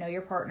getting to know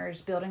your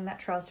partners, building that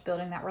trust,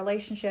 building that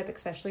relationship,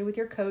 especially with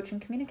your coach and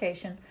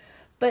communication.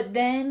 But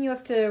then you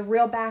have to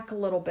reel back a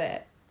little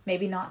bit.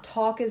 Maybe not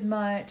talk as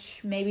much,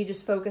 maybe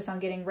just focus on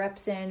getting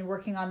reps in,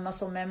 working on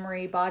muscle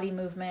memory, body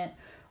movement,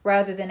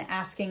 rather than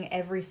asking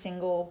every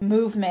single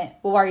movement,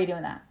 well, why are you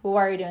doing that? Well,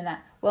 why are you doing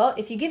that? Well,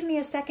 if you give me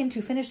a second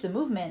to finish the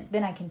movement,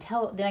 then I can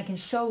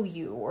show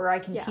you, or I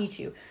can teach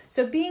you.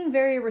 So being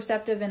very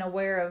receptive and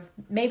aware of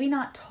maybe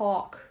not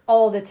talk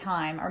all the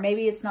time, or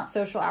maybe it's not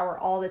social hour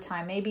all the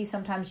time. Maybe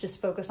sometimes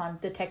just focus on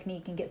the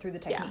technique and get through the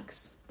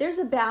techniques. Yeah. There's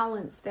a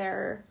balance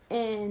there,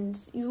 and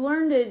you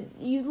learn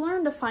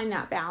to find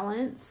that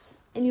balance.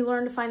 And you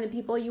learn to find the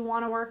people you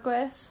want to work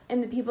with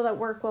and the people that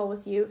work well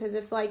with you. Because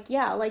if, like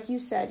you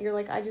said, you're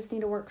like, I just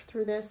need to work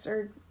through this.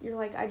 Or you're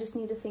like, I just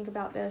need to think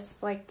about this.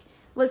 Like,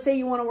 let's say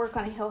you want to work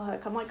on a heel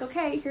hook. I'm like,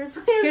 okay, here's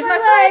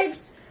my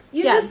legs.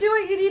 You just do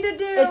what you need to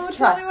do. It's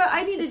Tell trust. me what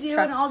I need to do.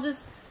 And I'll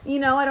just,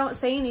 I don't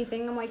say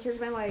anything. I'm like, here's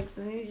my legs.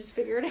 And then you just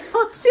figure it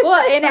out.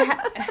 Well,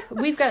 and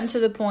we've gotten to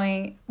the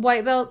point,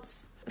 white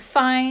belts,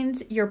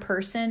 find your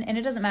person. And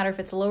it doesn't matter if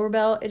it's a lower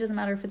belt. It doesn't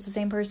matter if it's the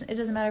same person. It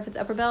doesn't matter if it's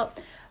upper belt.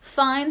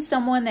 Find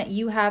someone that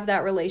you have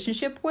that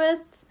relationship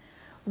with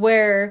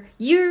where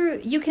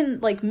you can,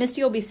 like,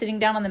 Misty will be sitting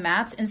down on the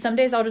mats, and some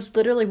days I'll just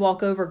literally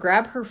walk over,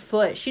 grab her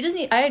foot.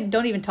 I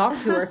don't even talk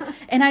to her.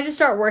 And I just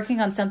start working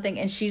on something,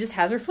 and she just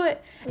has her foot.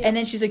 Yeah. And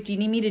then she's like, do you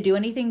need me to do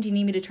anything? Do you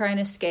need me to try and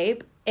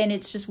escape? And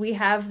it's just, we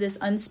have this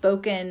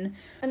unspoken...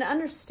 an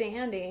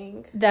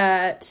understanding.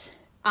 That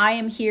I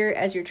am here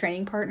as your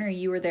training partner,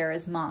 you are there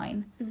as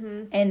mine.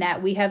 And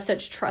that we have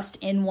such trust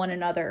in one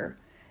another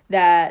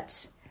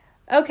that...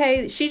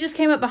 okay, she just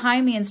came up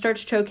behind me and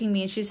starts choking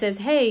me, and she says,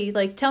 hey,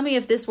 like, tell me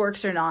if this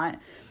works or not.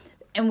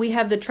 And we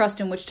have the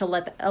trust in which to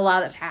allow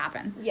that to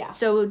happen. Yeah.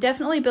 So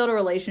definitely build a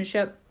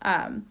relationship.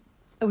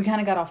 We kind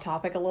of got off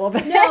topic a little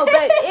bit. No,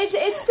 but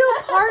it's still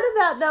part of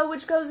that, though,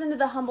 which goes into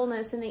the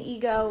humbleness and the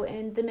ego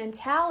and the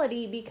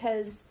mentality,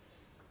 because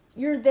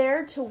you're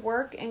there to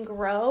work and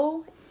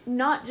grow,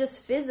 not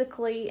just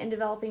physically and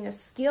developing a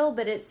skill,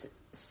 but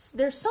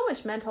there's so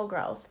much mental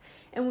growth.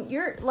 And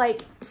you're,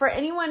 like, for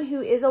anyone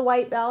who is a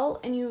white belt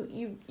and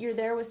you're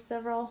there with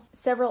several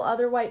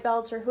other white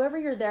belts or whoever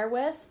you're there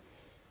with,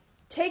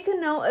 take a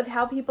note of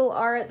how people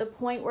are at the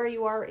point where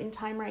you are in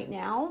time right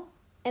now,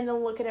 and then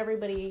look at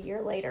everybody a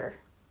year later.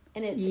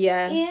 And it's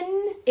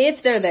insane.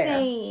 If they're there.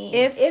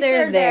 If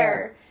they're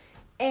there.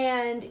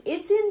 And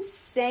it's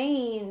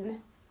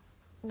insane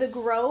the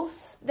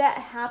growth that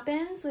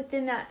happens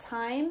within that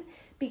time,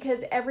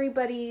 because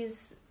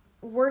everybody's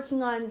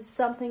working on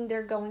something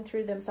they're going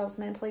through themselves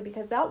mentally,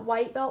 because that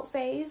white belt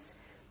phase,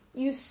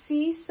 you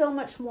see so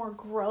much more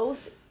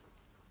growth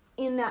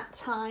in that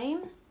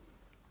time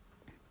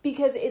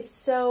because it's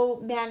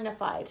so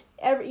magnified.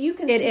 You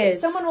can see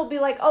it. Someone will be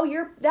like,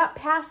 oh, that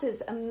pass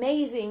is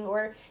amazing,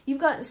 or you've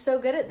gotten so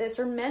good at this,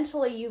 or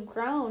mentally you've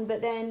grown,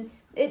 but then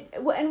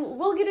and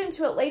we'll get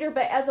into it later,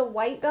 but as a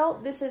white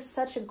belt, this is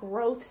such a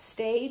growth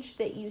stage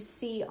that you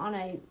see on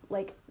a,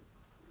 like,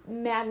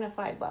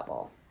 magnified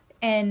level.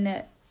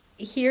 And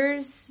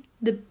here's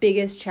the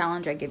biggest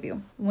challenge I give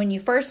you. When you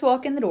first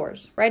walk in the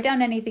doors, write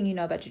down anything you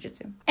know about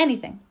jiu-jitsu.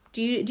 Anything.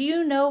 Do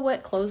you know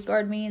what closed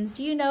guard means?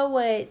 Do you know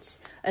what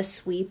a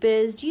sweep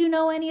is? Do you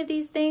know any of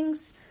these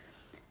things?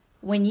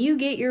 When you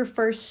get your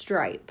first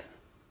stripe,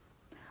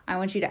 I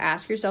want you to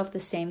ask yourself the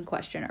same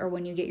question. Or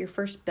when you get your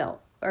first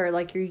belt, or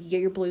like you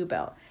get your blue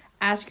belt,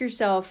 ask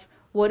yourself,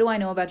 what do I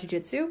know about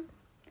jiu-jitsu?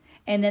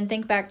 And then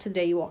think back to the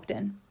day you walked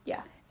in.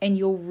 Yeah. And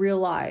you'll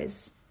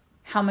realize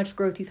how much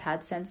growth you've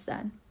had since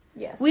then.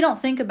 Yes. We don't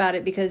think about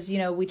it because,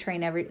 we try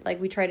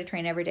to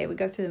train every day. We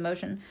go through the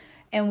motion,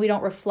 and we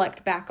don't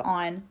reflect back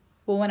on,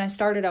 well, when I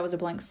started, I was a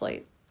blank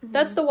slate. Mm-hmm.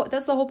 That's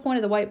the whole point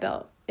of the white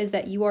belt, is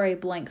that you are a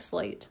blank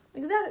slate.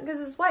 Exactly,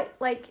 because it's white.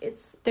 Like,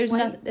 it's there's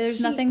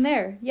nothing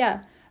there.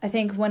 Yeah. I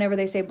think whenever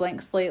they say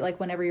blank slate, like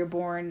whenever you're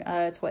born,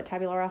 it's what,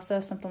 tabula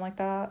rasa, something like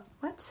that.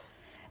 What?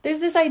 There's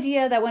this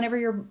idea that whenever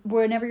you're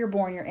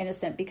born, you're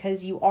innocent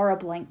because you are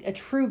a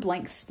true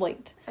blank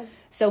slate.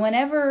 So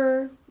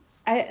whenever,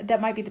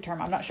 that might be the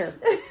term, I'm not sure.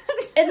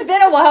 It's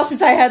been a while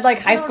since I had, like,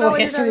 high school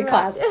history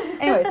class.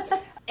 Anyways,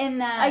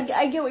 and that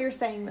I get what you're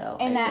saying, though.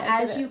 And that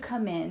as you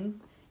come in,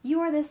 you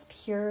are this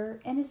pure,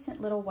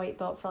 innocent little white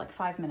belt for like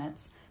 5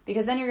 minutes.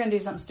 Because then you're going to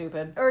do something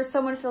stupid. Or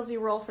someone feels you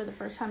roll for the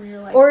first time and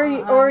you're like...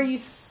 Or you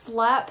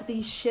slap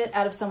the shit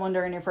out of someone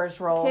during your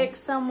first roll. Kick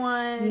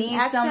someone. Knee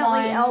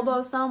accidentally someone.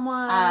 elbow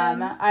someone.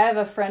 I have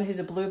a friend who's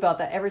a blue belt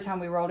that every time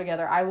we roll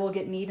together, I will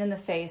get kneed in the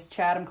face.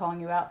 Chad, I'm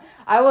calling you out.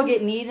 I will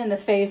get kneed in the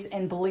face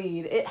and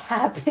bleed. It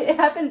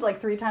happened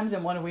like 3 times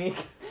in 1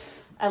 week.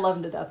 I love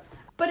him to death.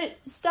 But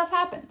stuff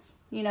happens,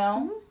 you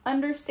know? Mm-hmm.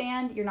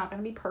 Understand you're not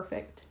going to be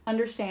perfect.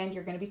 Understand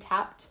you're going to be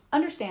tapped.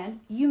 Understand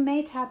you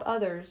may tap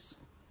others.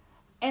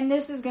 And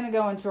this is going to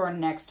go into our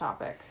next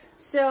topic.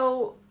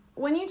 So,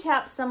 when you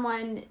tap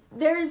someone,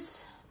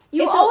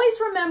 you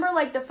always remember,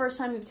 like, the first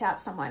time you've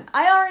tapped someone.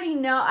 I already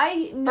know.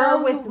 I know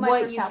or with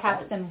what you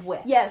tapped them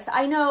with. Yes,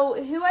 I know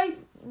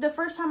the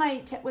first time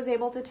I was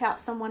able to tap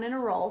someone in a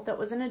roll that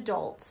was an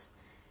adult,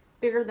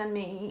 bigger than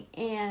me,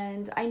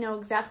 and I know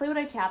exactly what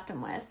I tapped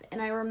him with.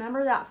 And I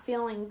remember that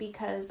feeling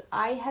because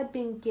I had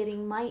been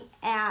getting my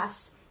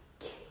ass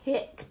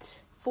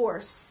kicked for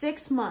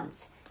 6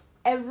 months,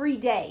 every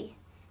day.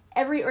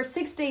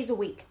 6 days a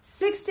week.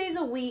 6 days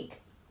a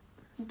week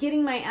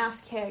getting my ass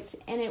kicked,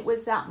 and it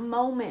was that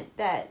moment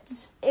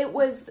that it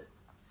was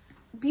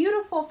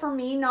beautiful for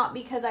me, not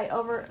because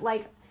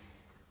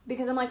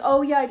because I'm like,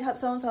 oh yeah, I tapped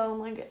so and so. I'm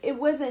like, it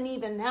wasn't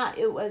even that.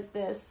 It was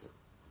this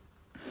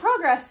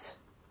progress.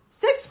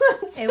 6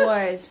 months. It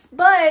was.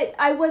 But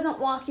I wasn't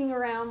walking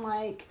around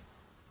like,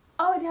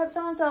 oh, I tapped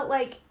so and so,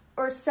 like,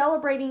 or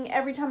celebrating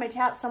every time I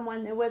tapped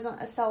someone. It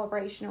wasn't a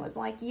celebration. It was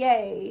like,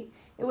 yay.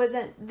 It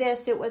wasn't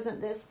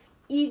this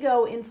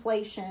ego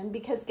inflation,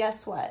 because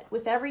guess what?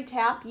 With every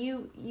tap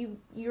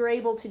you're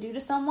able to do to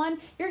someone,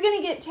 you're going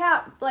to get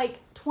tapped like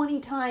 20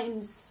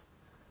 times.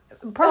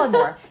 Probably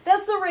more.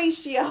 That's the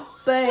ratio.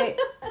 But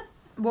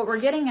what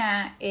we're getting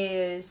at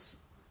is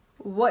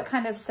what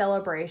kind of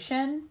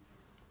celebration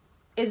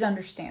is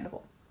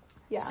understandable.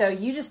 Yeah. So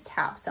you just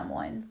tap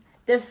someone.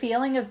 The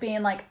feeling of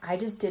being like, I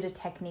just did a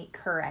technique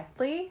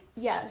correctly.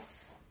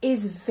 Yes.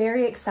 Is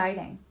very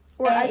exciting.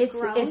 Or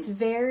it's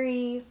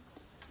very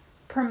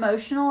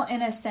promotional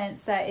in a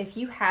sense that if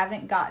you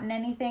haven't gotten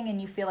anything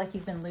and you feel like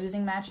you've been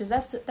losing matches,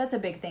 that's a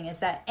big thing, is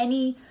that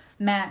any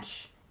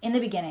match in the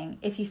beginning,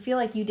 if you feel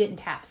like you didn't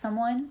tap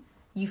someone,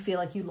 you feel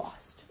like you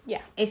lost.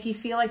 Yeah. If you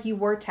feel like you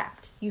were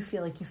tapped, you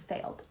feel like you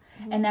failed.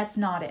 Mm-hmm. And that's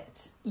not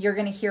it. You're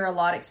going to hear a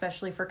lot,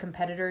 especially for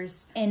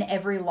competitors, in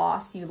every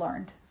loss you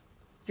learned.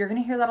 You're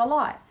going to hear that a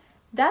lot.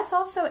 That's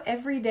also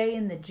every day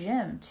in the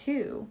gym,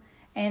 too.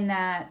 And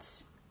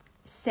that,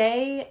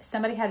 say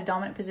somebody had a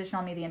dominant position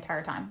on me the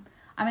entire time,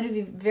 I'm going to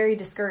be very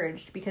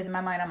discouraged because in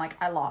my mind, I'm like,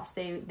 I lost.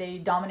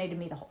 They dominated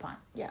me the whole time.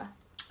 Yeah.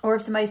 Or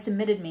if somebody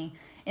submitted me,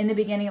 in the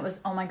beginning it was,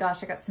 oh my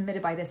gosh, I got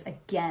submitted by this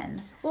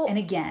again and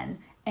again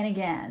and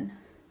again.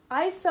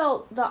 I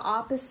felt the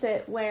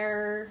opposite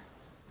where,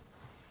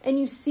 and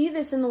you see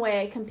this in the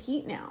way I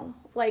compete now.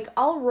 Like,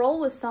 I'll roll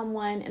with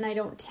someone and I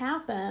don't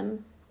tap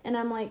them, and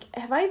I'm like,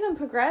 have I even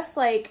progressed?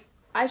 Like,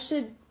 I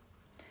should,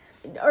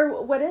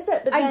 or what is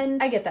it? But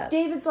then I get that.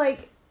 David's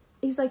like,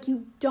 he's like,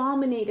 you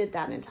dominated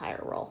that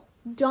entire roll.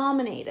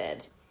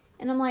 Dominated.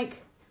 And I'm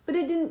like, but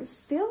it didn't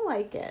feel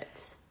like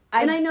it.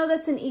 And I know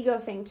that's an ego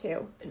thing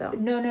too. So.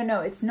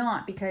 No, it's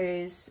not,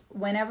 because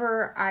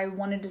whenever I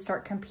wanted to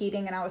start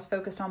competing and I was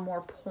focused on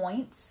more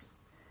points,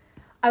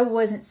 I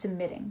wasn't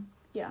submitting.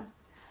 Yeah.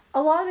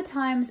 A lot of the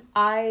times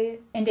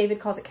and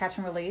David calls it catch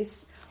and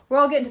release, where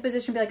I'll get into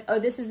position and be like, oh,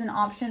 this is an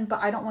option, but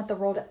I don't want the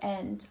roll to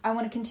end. I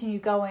want to continue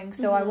going,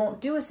 so I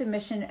won't do a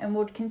submission, and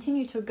we'll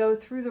continue to go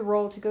through the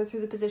roll, to go through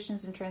the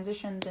positions and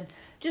transitions, and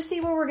just see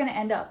where we're going to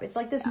end up. It's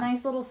like this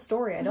nice little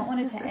story. I don't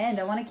want it to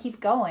end. I want to keep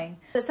going.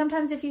 But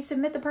sometimes if you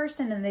submit the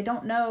person and they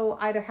don't know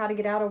either how to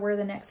get out or where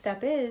the next step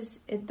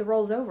is, the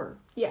roll's over.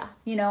 Yeah.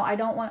 You know, I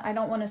don't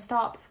want to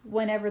stop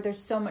whenever there's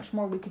so much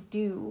more we could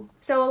do.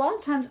 So a lot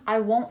of times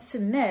I won't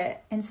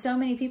submit, and so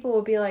many people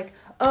will be like,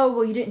 oh,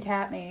 well, you didn't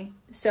tap me,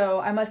 so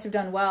I must have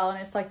done well. And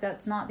it's like,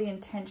 that's not the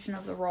intention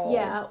of the roll.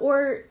 Yeah,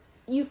 or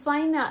you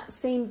find that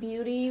same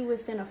beauty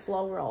within a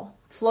flow roll.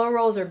 Flow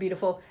rolls are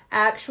beautiful.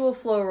 Actual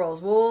flow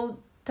rolls. We'll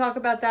talk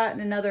about that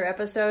in another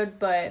episode,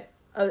 but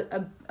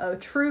a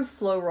true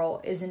flow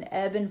roll is an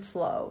ebb and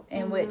flow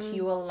in which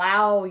you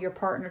allow your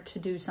partner to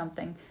do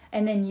something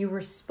and then you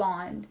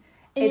respond.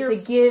 And it's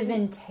a give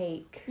and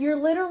take. You're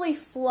literally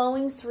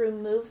flowing through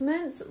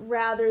movements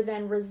rather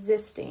than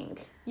resisting.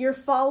 You're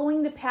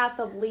following the path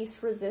of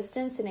least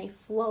resistance in a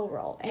flow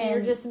roll. And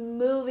you're just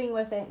moving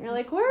with it. And you're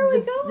like, where are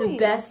we going? The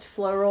best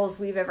flow rolls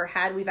we've ever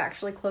had, we've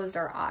actually closed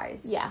our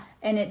eyes. Yeah.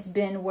 And it's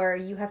been where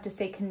you have to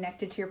stay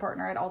connected to your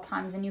partner at all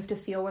times. And you have to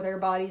feel where their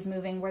body's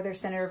moving, where their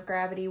center of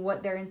gravity,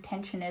 what their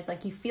intention is.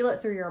 Like, you feel it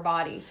through your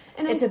body.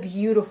 And it's a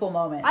beautiful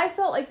moment. I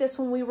felt like this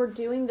when we were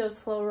doing those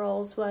flow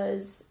rolls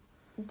was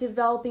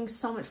developing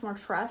so much more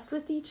trust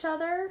with each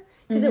other,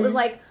 because it was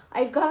like,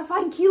 I've got to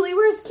find Keely.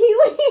 Where's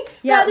Keely?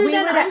 Yeah, rather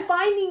than I'm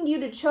finding you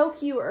to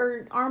choke you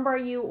or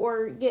armbar you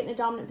or get in a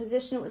dominant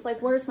position. It was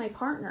like, where's my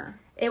partner?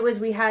 It was,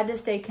 we had to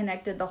stay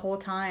connected the whole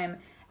time.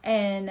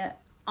 And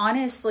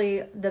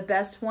honestly, the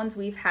best ones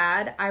we've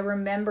had, I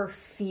remember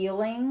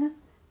feeling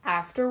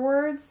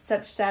afterwards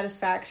such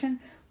satisfaction,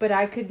 but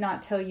I could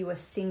not tell you a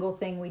single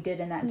thing we did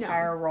in that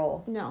entire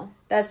role. No.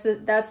 That's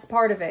the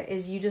part of it,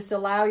 is you just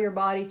allow your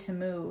body to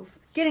move.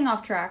 Getting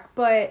off track,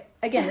 but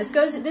again, this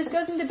goes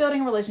into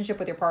building a relationship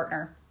with your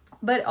partner,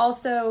 but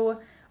also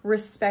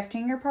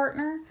respecting your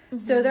partner. Mm-hmm.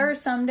 So there are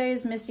some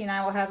days Misty and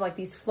I will have like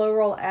these flow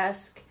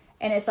roll-esque,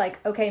 and it's like,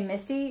 okay,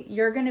 Misty,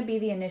 you're going to be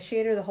the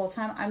initiator the whole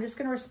time. I'm just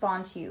going to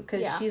respond to you.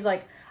 Because she's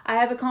like, I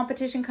have a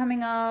competition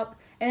coming up.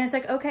 And it's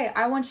like, okay,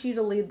 I want you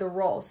to lead the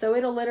role. So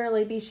it'll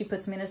literally be, she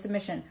puts me in a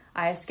submission.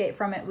 I escape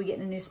from it. We get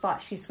in a new spot.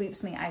 She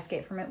sweeps me. I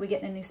escape from it. We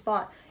get in a new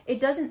spot.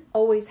 It doesn't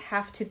always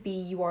have to be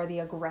you are the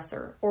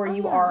aggressor or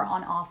you are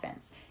on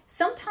offense.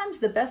 Sometimes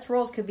the best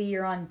roles could be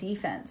you're on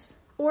defense.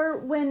 Or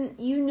when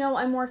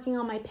I'm working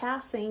on my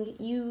passing,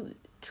 you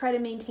try to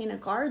maintain a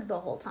guard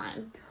the whole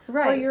time.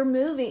 Right. Or you're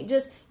moving,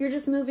 you're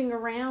just moving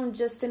around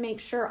just to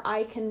make sure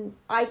I can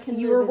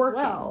move as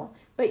well.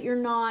 But you're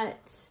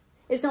not,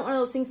 it's not one of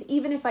those things,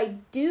 even if I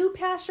do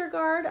pass your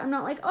guard, I'm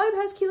not like, oh, I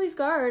passed Keely's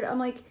guard. I'm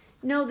like,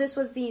 no, this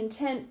was the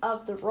intent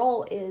of the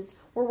role, is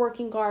we're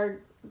working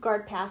guard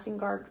passing,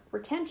 guard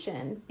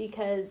retention,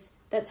 because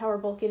that's how we're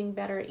both getting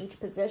better at each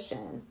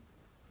position.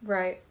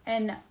 Right.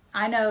 And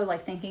I know,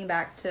 like, thinking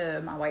back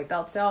to my white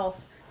belt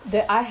self,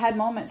 that I had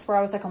moments where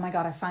I was like, oh my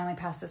God, I finally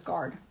passed this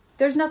guard.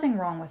 There's nothing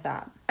wrong with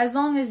that. As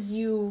long as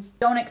you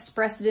don't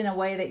express it in a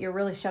way that you're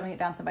really shoving it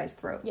down somebody's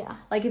throat. Yeah.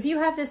 Like, if you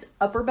have this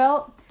upper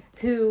belt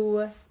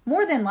who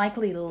more than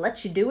likely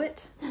let you do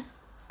it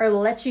or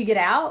let you get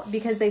out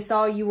because they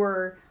saw you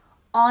were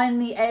on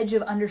the edge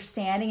of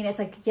understanding, and it's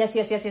like, yes,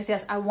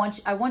 I want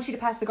you to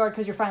pass the guard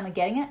because you're finally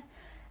getting it.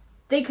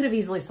 They could have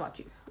easily swept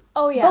you.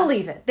 Oh, yeah.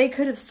 Believe it. They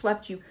could have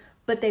swept you,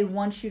 but they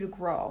want you to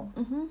grow.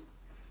 Mm-hmm.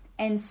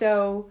 And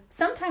so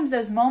sometimes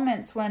those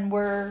moments when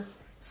we're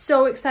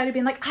so excited,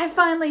 being like, I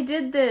finally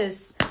did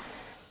this,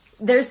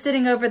 they're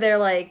sitting over there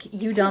like,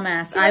 you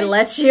dumbass, I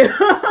let you. Can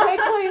I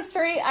tell you a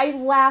story? I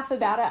laugh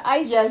about it.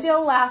 I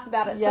still laugh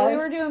about it. Yes. So we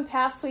were doing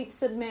pass sweep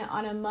submit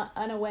on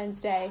a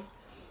Wednesday,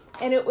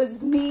 and it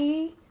was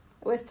me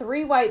with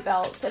 3 white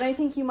belts, and I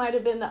think you might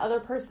have been the other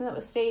person that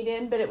was stayed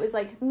in, but it was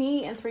like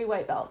me and 3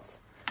 white belts.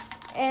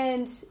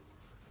 And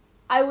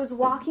I was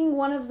walking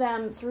one of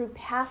them through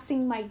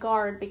passing my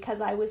guard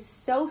because I was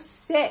so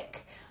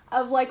sick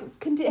of like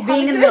being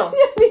in the middle.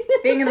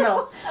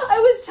 I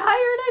was tired.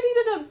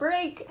 I needed a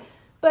break.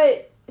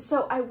 But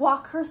so I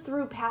walk her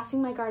through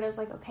passing my guard. I was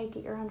like, okay,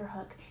 get your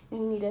underhook.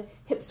 And you need a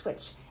hip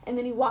switch. And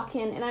then you walk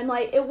in. And I'm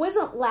like, it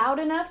wasn't loud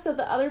enough so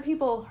the other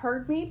people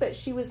heard me, but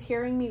she was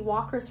hearing me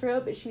walk her through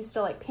it, but she was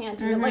still like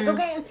panting. Mm-hmm. I'm like,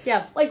 okay.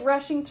 Yeah. Like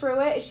rushing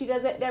through it. And she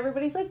does it. And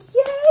everybody's like, yay,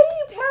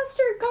 you passed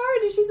her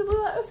guard. And she's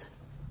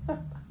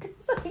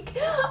like,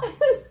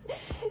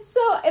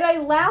 so, and I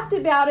laughed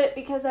about it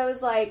because I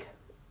was like,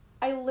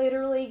 I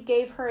literally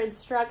gave her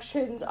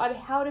instructions on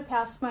how to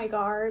pass my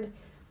guard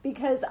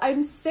because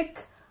I'm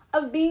sick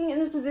of being in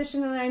this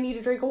position and I need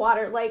a drink of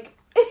water. Like,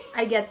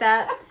 I get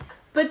that.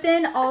 But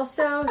then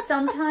also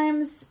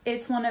sometimes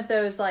it's one of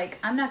those like,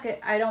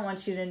 I don't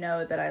want you to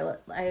know that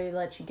I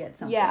let you get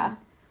something. Yeah.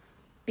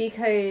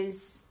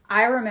 Because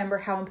I remember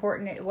how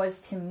important it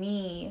was to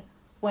me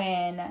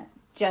when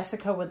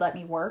Jessica would let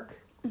me work.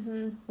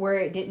 Mm-hmm. Where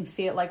it didn't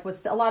feel like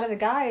with a lot of the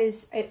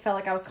guys, it felt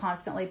like I was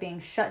constantly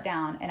being shut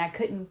down and I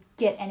couldn't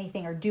get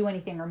anything or do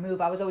anything or move.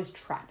 I was always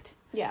trapped.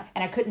 Yeah.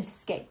 And I couldn't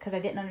escape because I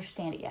didn't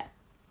understand it yet.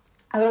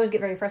 I would always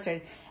get very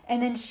frustrated.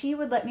 And then she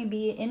would let me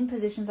be in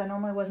positions I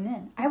normally wasn't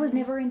in. I was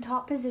never in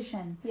top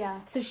position. Yeah.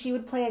 So she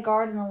would play a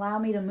guard and allow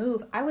me to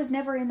move. I was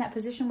never in that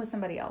position with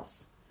somebody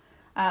else.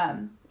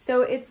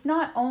 So it's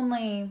not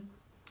only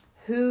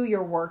who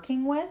you're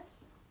working with,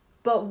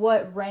 but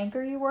what rank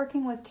are you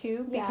working with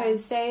too?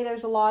 Because say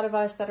there's a lot of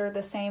us that are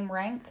the same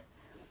rank,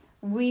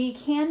 we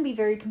can be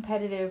very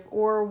competitive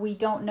or we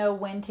don't know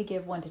when to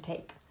give, when to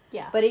take.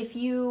 Yeah. But if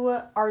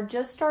you are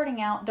just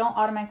starting out, don't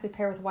automatically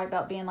pair with a white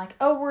belt being like,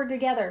 oh, we're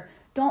together.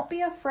 Don't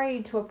be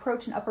afraid to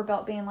approach an upper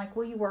belt being like,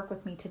 will you work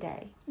with me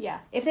today?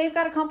 Yeah. If they've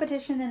got a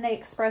competition and they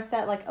express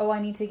that like, oh,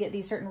 I need to get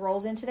these certain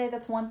roles in today,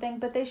 that's one thing.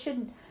 But they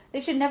should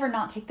never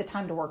not take the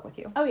time to work with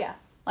you. Oh, yeah.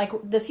 Like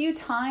the few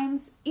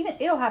times, even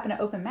it'll happen at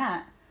open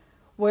mat,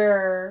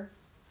 where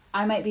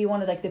I might be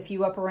one of like the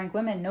few upper rank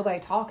women, nobody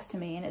talks to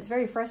me, and it's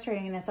very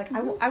frustrating, and it's like,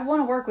 I want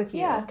to work with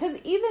you. Yeah,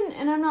 because even,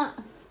 and I'm not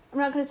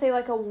going to say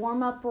like a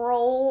warm-up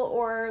role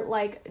or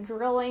like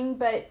drilling,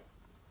 but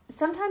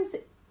sometimes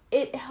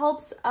it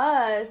helps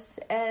us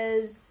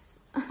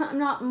as, I'm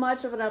not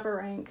much of an upper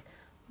rank,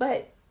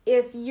 but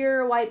if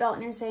you're a white belt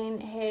and you're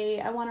saying, hey,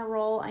 I want to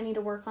roll, I need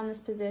to work on this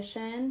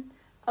position,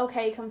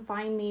 okay, come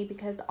find me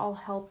because I'll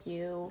help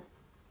you.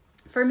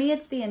 For me,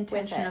 it's the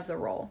intention of the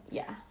role.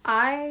 Yeah.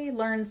 I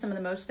learned some of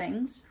the most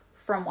things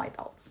from white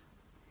belts.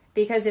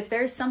 Because if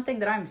there's something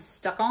that I'm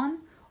stuck on,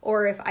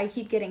 or if I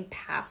keep getting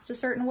passed a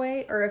certain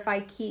way, or if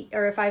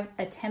I'm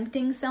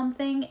attempting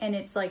something and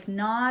it's like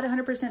not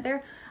 100%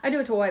 there, I do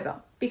it to a white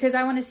belt. Because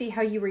I want to see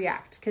how you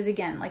react. Because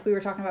again, like we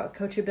were talking about with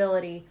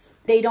coachability,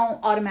 they don't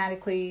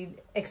automatically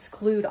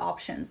exclude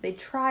options. They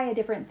try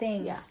different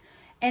things.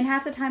 Yeah. And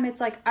half the time it's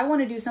like, I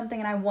want to do something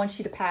and I want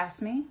you to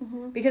pass me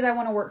because I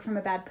want to work from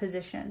a bad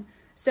position.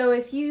 So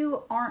if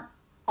you aren't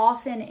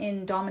often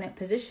in dominant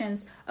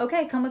positions,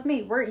 okay, come with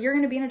me. You're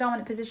going to be in a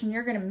dominant position.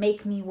 You're going to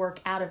make me work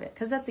out of it,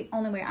 because that's the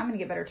only way I'm going to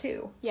get better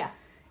too. Yeah.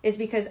 Is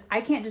because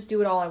I can't just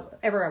do it all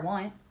ever I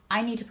want.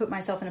 I need to put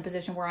myself in a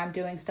position where I'm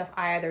doing stuff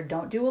I either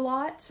don't do a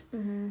lot,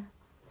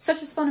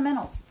 such as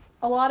fundamentals.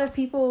 A lot of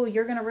people,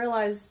 you're going to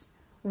realize,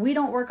 we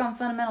don't work on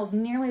fundamentals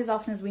nearly as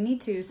often as we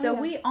need to. So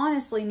we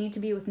honestly need to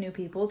be with new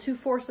people to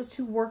force us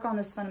to work on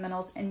those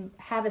fundamentals and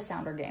have a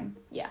sounder game.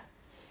 Yeah.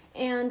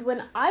 And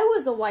when I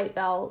was a white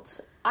belt,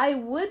 I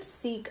would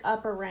seek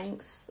upper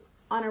ranks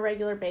on a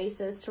regular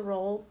basis to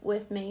roll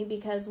with me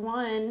because,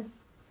 one,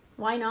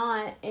 why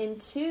not? And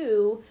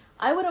two,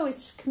 I would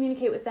always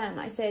communicate with them.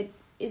 I said,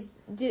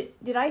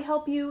 did I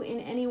help you in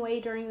any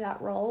way during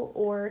that role?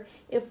 Or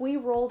if we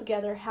roll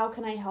together, how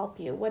can I help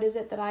you? What is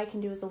it that I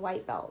can do as a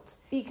white belt?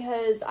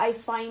 Because I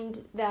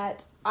find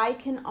that I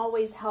can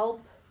always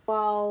help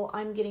while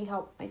I'm getting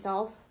help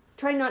myself.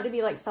 Try not to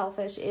be like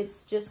selfish.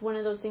 It's just one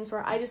of those things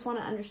where I just want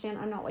to understand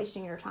I'm not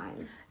wasting your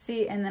time.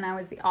 See, and then I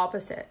was the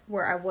opposite,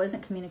 where I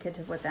wasn't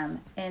communicative with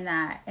them in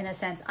that, in a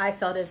sense, I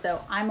felt as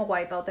though I'm a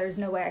white belt. There's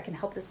no way I can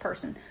help this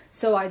person.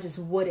 So I just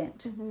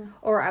wouldn't.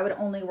 Or I would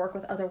only work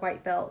with other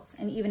white belts.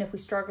 And even if we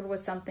struggled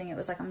with something, it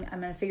was like, I'm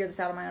going to figure this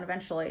out on my own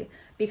eventually,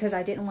 because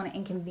I didn't want to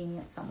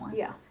inconvenience someone.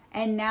 Yeah.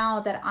 And now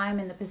that I'm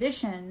in the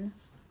position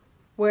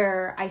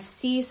where I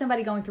see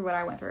somebody going through what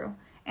I went through,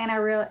 and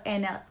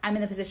I'm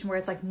in the position where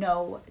it's like,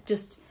 no,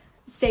 just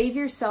save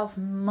yourself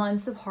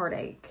months of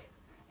heartache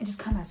and just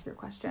come ask your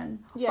question.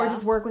 Yeah. Or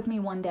just work with me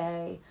one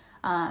day.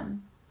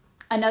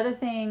 Another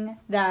thing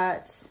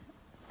that,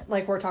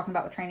 like we're talking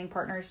about with training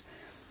partners,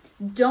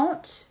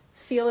 don't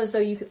feel as though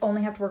you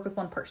only have to work with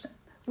one person.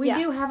 We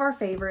do have our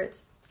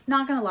favorites.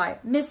 Not gonna lie,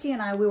 Misty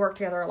and I, we work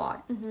together a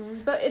lot.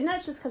 And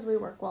that's just because we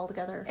work well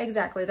together.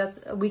 Exactly.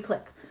 We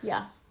click.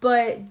 Yeah.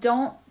 But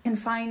don't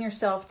confine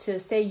yourself to,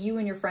 say you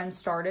and your friend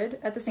started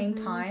at the same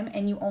time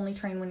and you only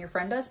train when your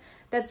friend does.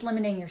 That's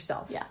limiting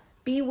yourself. Yeah.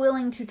 Be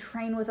willing to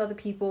train with other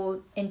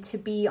people and to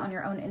be on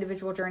your own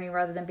individual journey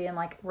rather than being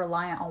like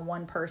reliant on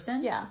one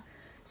person. Yeah.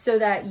 So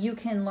that you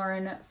can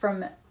learn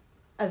from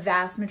a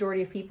vast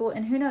majority of people.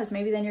 And who knows,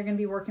 maybe then you're going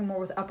to be working more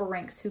with upper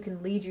ranks who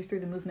can lead you through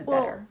the movement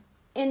better.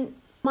 And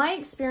my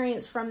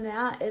experience from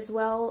that as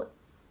well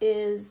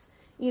is,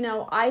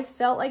 I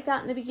felt like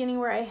that in the beginning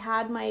where I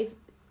had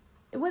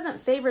it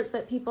wasn't favorites,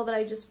 but people that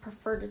I just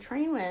preferred to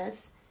train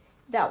with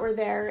that were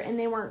there, and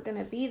they weren't going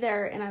to be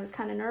there, and I was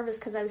kind of nervous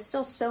because I was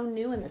still so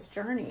new in this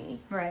journey.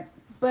 Right.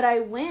 But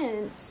I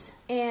went,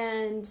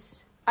 and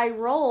I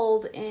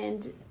rolled,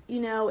 and,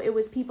 it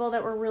was people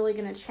that were really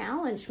going to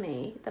challenge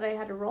me that I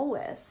had to roll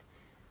with.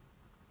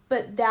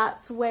 But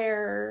that's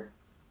where,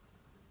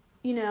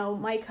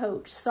 my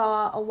coach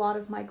saw a lot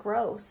of my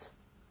growth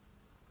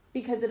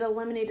because it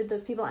eliminated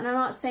those people. And I'm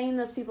not saying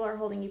those people are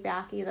holding you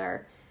back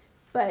either,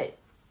 but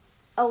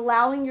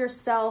allowing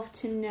yourself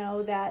to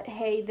know that,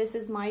 hey, this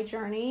is my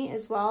journey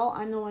as well.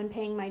 I'm the one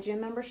paying my gym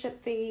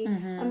membership fee.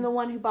 I'm the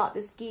one who bought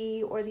this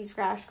gi or these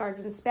rash guards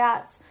and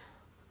spats.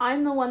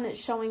 I'm the one that's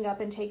showing up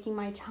and taking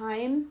my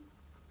time.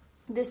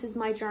 This is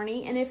my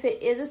journey. And if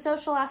it is a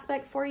social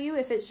aspect for you,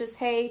 if it's just,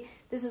 hey,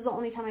 this is the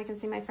only time I can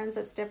see my friends,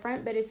 that's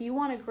different. But if you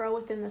want to grow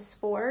within the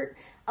sport,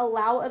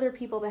 allow other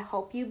people to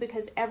help you,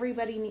 because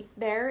everybody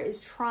there is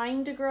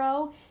trying to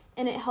grow,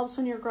 and it helps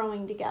when you're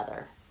growing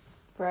together.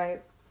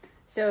 Right.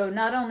 So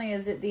not only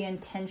is it the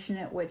intention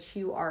at which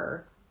you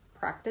are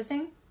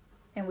practicing,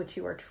 in which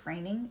you are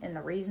training, and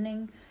the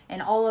reasoning,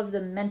 and all of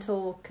the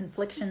mental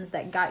conflictions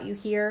that got you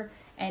here,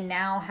 and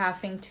now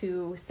having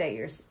to set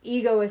your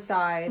ego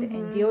aside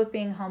and deal with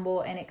being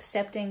humble and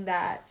accepting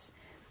that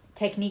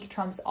technique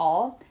trumps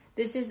all.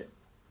 This is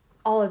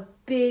all a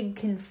big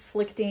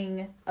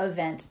conflicting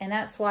event, and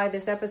that's why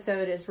this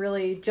episode is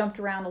really jumped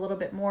around a little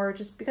bit more,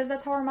 just because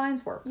that's how our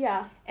minds work.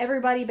 Yeah.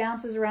 Everybody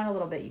bounces around a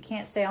little bit. You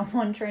can't stay on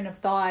one train of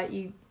thought.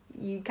 You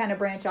kind of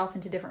branch off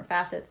into different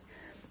facets.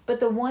 But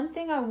the one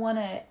thing I want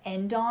to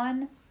end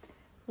on,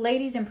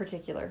 ladies in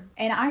particular,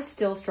 and I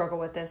still struggle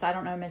with this. I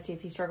don't know, Misty,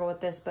 if you struggle with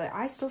this, but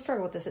I still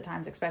struggle with this at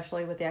times,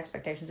 especially with the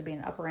expectations of being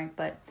an upper rank.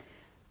 But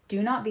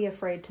do not be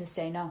afraid to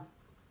say no.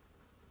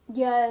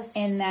 Yes.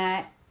 And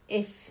that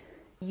if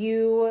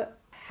you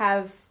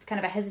have kind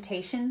of a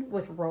hesitation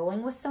with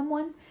rolling with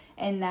someone,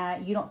 and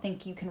that you don't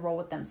think you can roll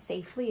with them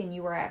safely, and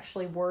you are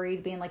actually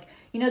worried, being like,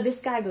 this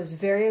guy goes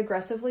very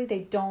aggressively.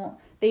 They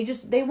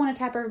want to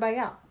tap everybody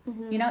out.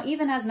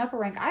 Even as an upper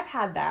rank, I've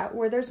had that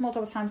where there's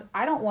multiple times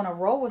I don't want to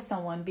roll with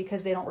someone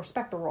because they don't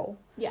respect the role.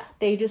 Yeah.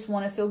 They just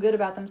want to feel good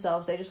about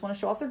themselves. They just want to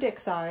show off their dick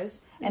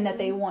size, and that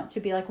they want to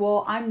be like,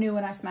 well, I'm new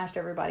and I smashed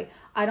everybody.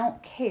 I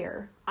don't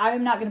care.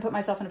 I'm not going to put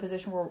myself in a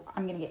position where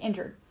I'm going to get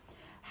injured.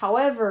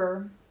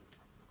 However,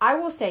 I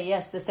will say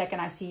yes the second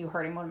I see you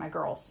hurting one of my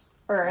girls.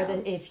 Or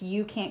if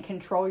you can't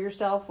control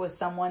yourself with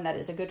someone that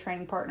is a good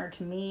training partner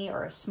to me,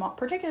 or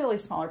particularly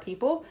smaller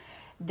people,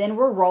 then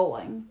we're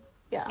rolling.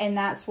 Yeah. And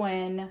that's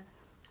when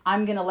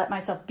I'm going to let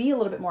myself be a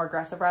little bit more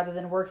aggressive rather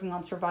than working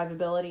on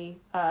survivability.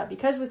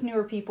 Because with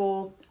newer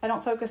people, I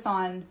don't focus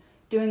on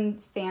doing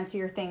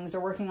fancier things or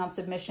working on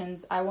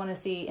submissions. I want to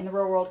see, in the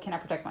real world, can I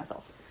protect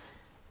myself?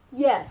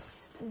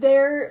 Yes.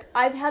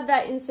 I've had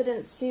that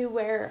incident too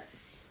where,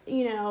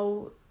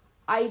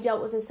 I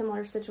dealt with a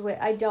similar situation.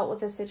 I dealt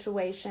with a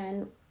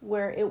situation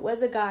where it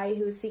was a guy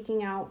who was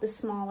seeking out the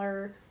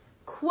smaller,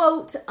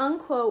 quote,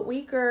 unquote,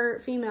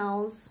 weaker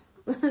females.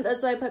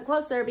 That's why I put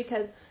quotes there,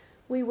 because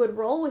we would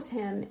roll with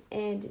him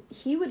and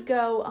he would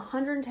go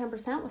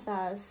 110% with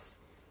us.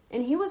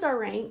 And he was our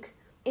rank,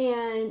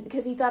 and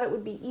because he thought it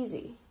would be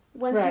easy.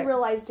 Once he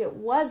realized it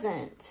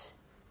wasn't,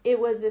 it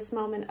was this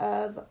moment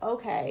of,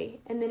 okay,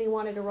 and then he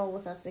wanted to roll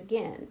with us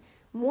again.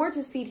 More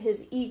to feed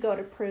his ego,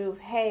 to prove,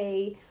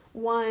 hey,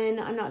 1,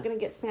 I'm not going to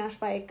get smashed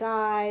by a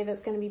guy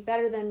that's going to be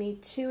better than me.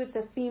 2, it's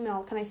a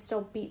female. Can I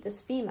still beat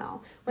this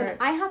female? When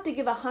I have to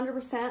give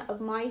 100% of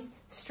my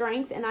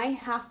strength and I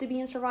have to be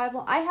in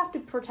survival, I have to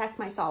protect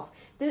myself.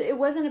 It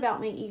wasn't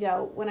about my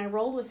ego when I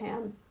rolled with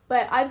him.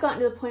 But I've gotten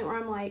to the point where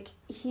I'm like,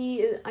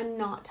 I'm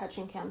not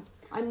touching him.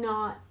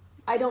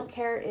 I don't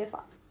care if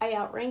I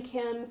outrank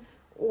him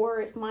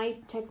or if my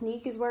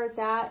technique is where it's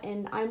at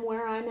and I'm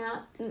where I'm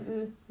at.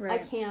 I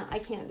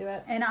can't do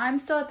it. And I'm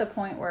still at the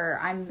point where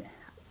I'm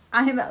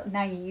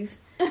naive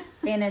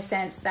in a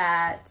sense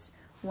that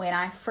when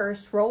I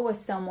first roll with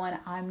someone,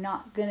 I'm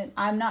not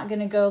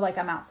gonna go like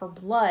I'm out for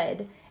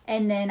blood,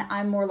 and then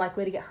I'm more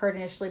likely to get hurt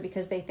initially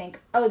because they think,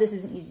 oh, this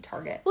is an easy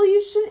target. Well,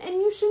 you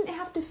shouldn't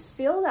have to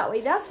feel that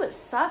way. That's what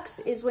sucks,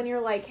 is when you're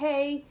like,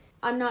 hey,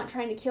 I'm not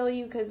trying to kill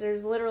you because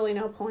there's literally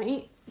no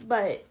point.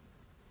 But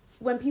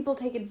when people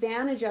take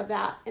advantage of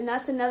that, and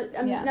that's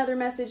another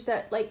message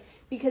that, like,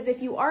 because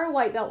if you are a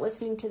white belt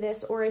listening to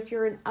this, or if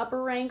you're an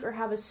upper rank or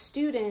have a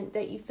student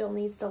that you feel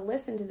needs to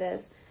listen to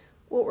this,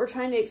 what we're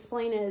trying to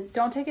explain is,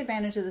 don't take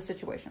advantage of the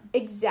situation.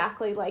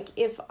 Exactly. Like,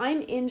 if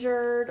I'm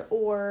injured,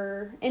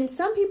 and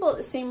some people at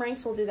the same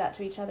ranks will do that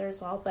to each other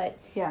as well, but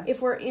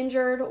if we're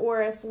injured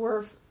or if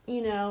we're,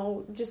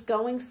 just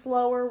going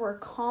slower, we're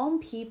calm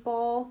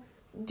people,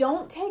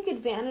 don't take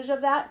advantage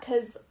of that,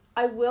 because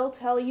I will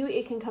tell you,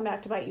 it can come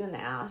back to bite you in the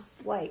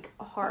ass, like,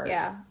 hard.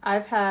 Yeah.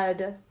 I've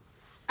had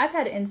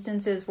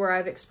instances where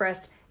I've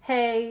expressed,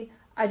 hey,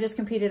 I just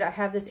competed, I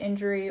have this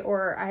injury,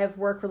 or I have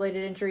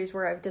work-related injuries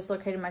where I've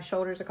dislocated my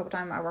shoulders a couple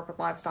times. I work with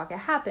livestock. It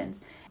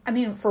happens. I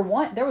mean,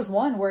 there was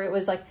one where it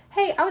was like,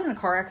 hey, I was in a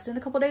car accident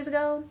a couple days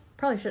ago.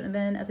 Probably shouldn't have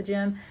been at the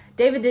gym.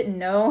 David didn't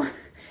know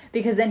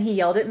because then he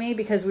yelled at me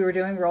because we were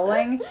doing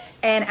rolling.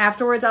 And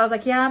afterwards I was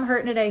like, yeah, I'm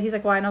hurting today. He's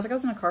like, why? And I was like, I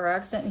was in a car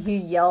accident. And he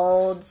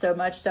yelled so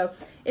much. So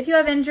if you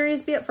have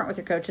injuries, be upfront with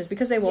your coaches,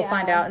 because they will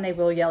find out and they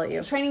will yell at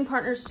you. Training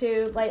partners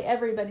too, like,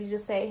 everybody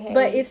just say, hey.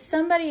 But if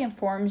somebody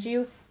informs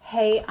you,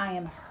 hey, I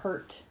am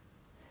hurt,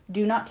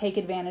 do not take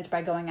advantage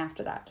by going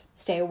after that.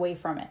 Stay away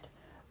from it.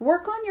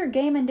 Work on your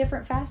game in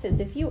different facets.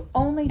 If you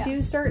only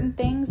do certain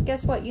things,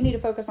 guess what? You need to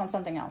focus on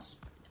something else.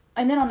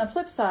 And then on the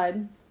flip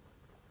side,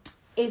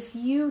 if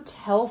you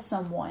tell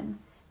someone,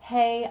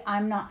 hey,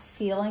 I'm not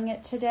feeling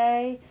it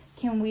today,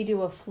 can we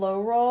do a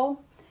flow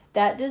roll?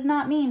 That does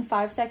not mean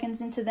 5 seconds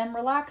into them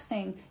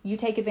relaxing, you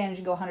take advantage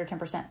and go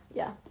 110%.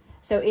 Yeah.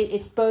 So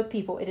it's both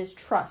people. It is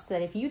trust,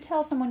 that if you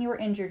tell someone you were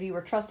injured, you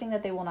are trusting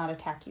that they will not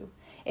attack you.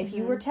 If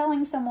you were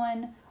telling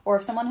someone, or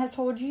if someone has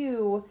told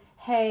you,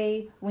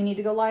 hey, we need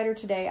to go lighter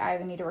today, I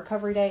either need a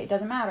recovery day, it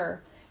doesn't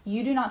matter.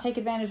 You do not take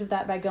advantage of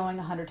that by going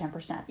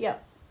 110%.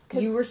 Yep.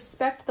 You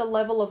respect the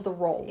level of the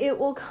roll. It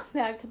will come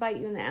back to bite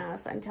you in the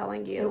ass, I'm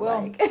telling you. It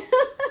will.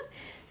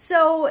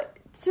 So,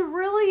 to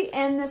really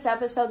end this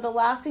episode, the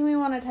last thing we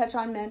want to touch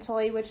on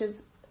mentally, which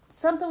is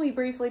something we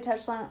briefly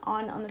touched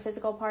on the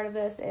physical part of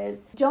this,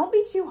 is don't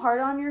be too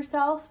hard on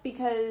yourself,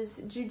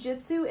 because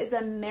jiu-jitsu is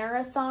a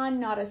marathon,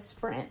 not a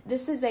sprint.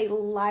 This is a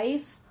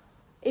life.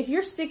 If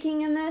you're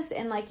sticking in this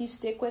and, like, you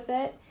stick with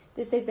it,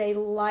 this is a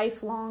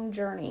lifelong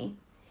journey.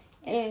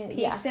 And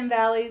Peaks and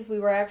valleys. We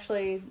were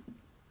actually,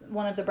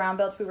 one of the brown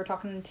belts we were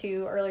talking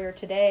to earlier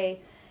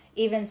today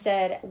even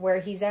said where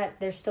he's at,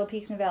 there's still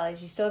peaks and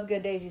valleys. You still have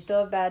good days. You still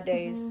have bad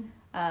days.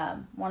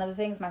 One of the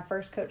things my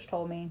first coach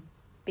told me,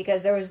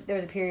 because there was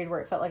a period where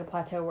it felt like a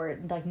plateau where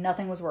like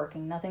nothing was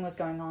working, nothing was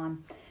going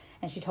on.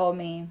 And she told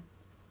me,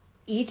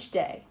 each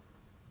day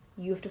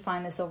you have to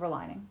find the silver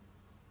lining,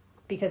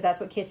 because that's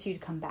what gets you to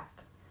come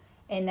back.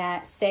 And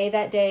that, say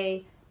that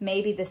day,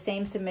 maybe the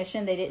same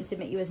submission, they didn't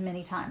submit you as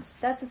many times.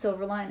 That's the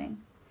silver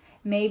lining.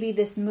 Maybe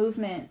this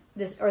movement,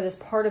 this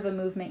part of a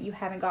movement you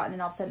haven't gotten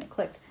and all of a sudden it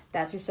clicked.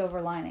 That's your silver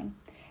lining.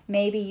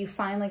 Maybe you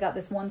finally got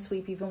this one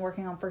sweep you've been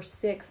working on for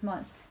 6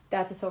 months.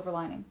 That's a silver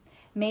lining.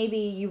 Maybe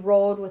you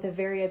rolled with a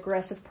very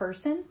aggressive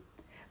person,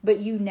 but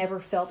you never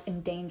felt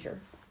in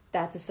danger.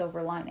 That's a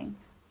silver lining.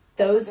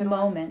 Those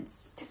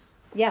moments,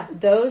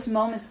 those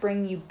moments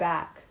bring you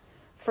back.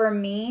 For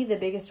me, the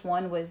biggest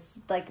one was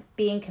like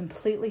being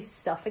completely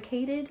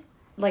suffocated,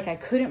 like I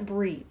couldn't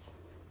breathe,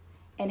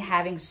 and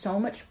having so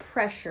much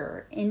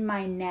pressure in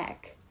my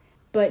neck,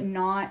 but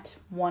not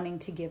wanting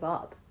to give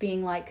up.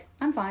 Being like,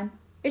 I'm fine.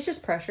 It's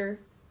just pressure.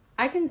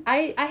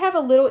 I have a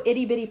little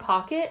itty bitty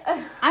pocket.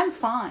 I'm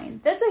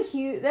fine. That's a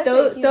huge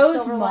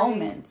those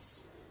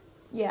moments.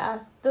 Yeah,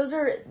 those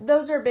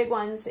are big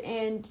ones,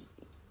 and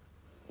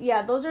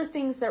yeah, those are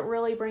things that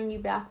really bring you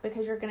back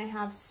because you're going to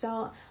have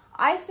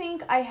I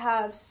think I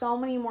have so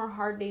many more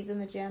hard days in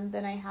the gym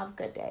than I have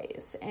good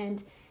days,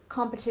 and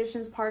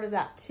competition's part of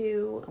that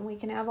too, and we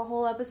can have a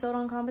whole episode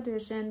on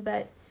competition,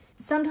 but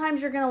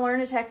sometimes you're going to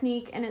learn a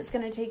technique and it's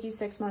going to take you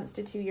 6 months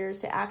to 2 years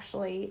to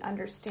actually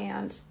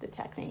understand the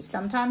technique.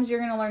 Sometimes you're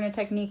going to learn a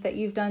technique that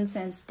you've done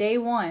since day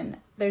one.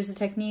 There's a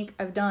technique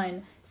I've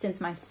done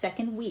since my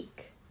second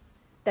week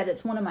that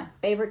it's one of my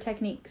favorite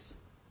techniques.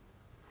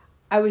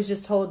 I was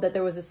just told that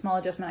there was a small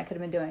adjustment I could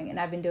have been doing, and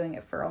I've been doing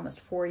it for almost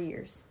 4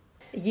 years.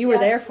 You were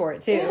there for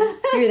it too.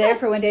 You were there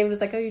for when David was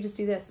like, oh, you just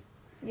do this.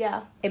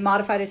 Yeah. It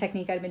modified a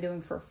technique I'd been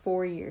doing for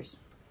 4 years.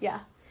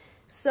 Yeah.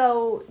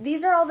 So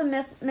these are all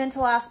the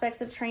mental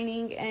aspects of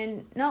training,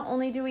 and not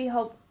only do we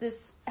hope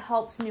this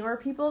helps newer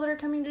people that are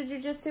coming to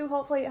jiu-jitsu,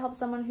 hopefully it helps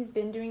someone who's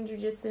been doing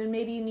jiu-jitsu, and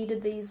maybe you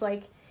needed these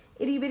like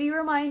itty-bitty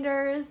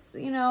reminders,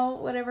 you know,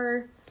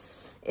 whatever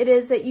it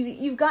is that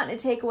you've gotten to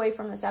take away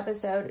from this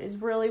episode is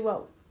really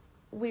what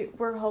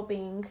we're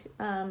hoping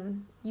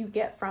you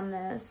get from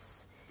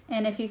this.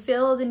 And if you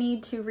feel the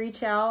need to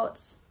reach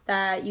out,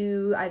 that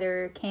you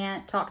either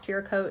can't talk to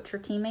your coach or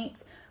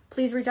teammates,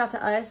 please reach out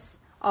to us.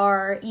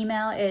 Our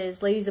email is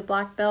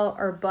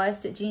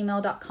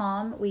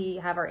ladiesofblackbeltorbust@gmail.com. We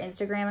have our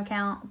Instagram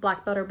account,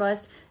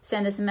 blackbeltorbust.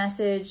 Send us a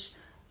message.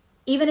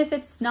 Even if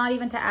it's not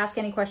even to ask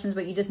any questions,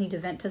 but you just need to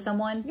vent to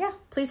someone. Yeah.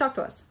 Please talk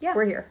to us. Yeah.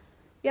 We're here.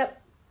 Yep.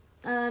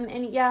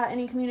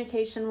 Any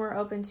communication, we're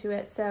open to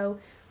it. So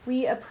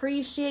we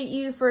appreciate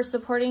you for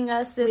supporting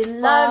us this far.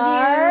 We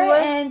love you.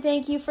 And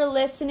thank you for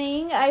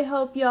listening. I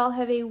hope you all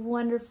have a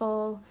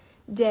wonderful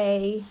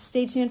day.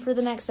 Stay tuned for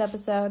the next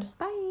episode.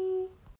 Bye.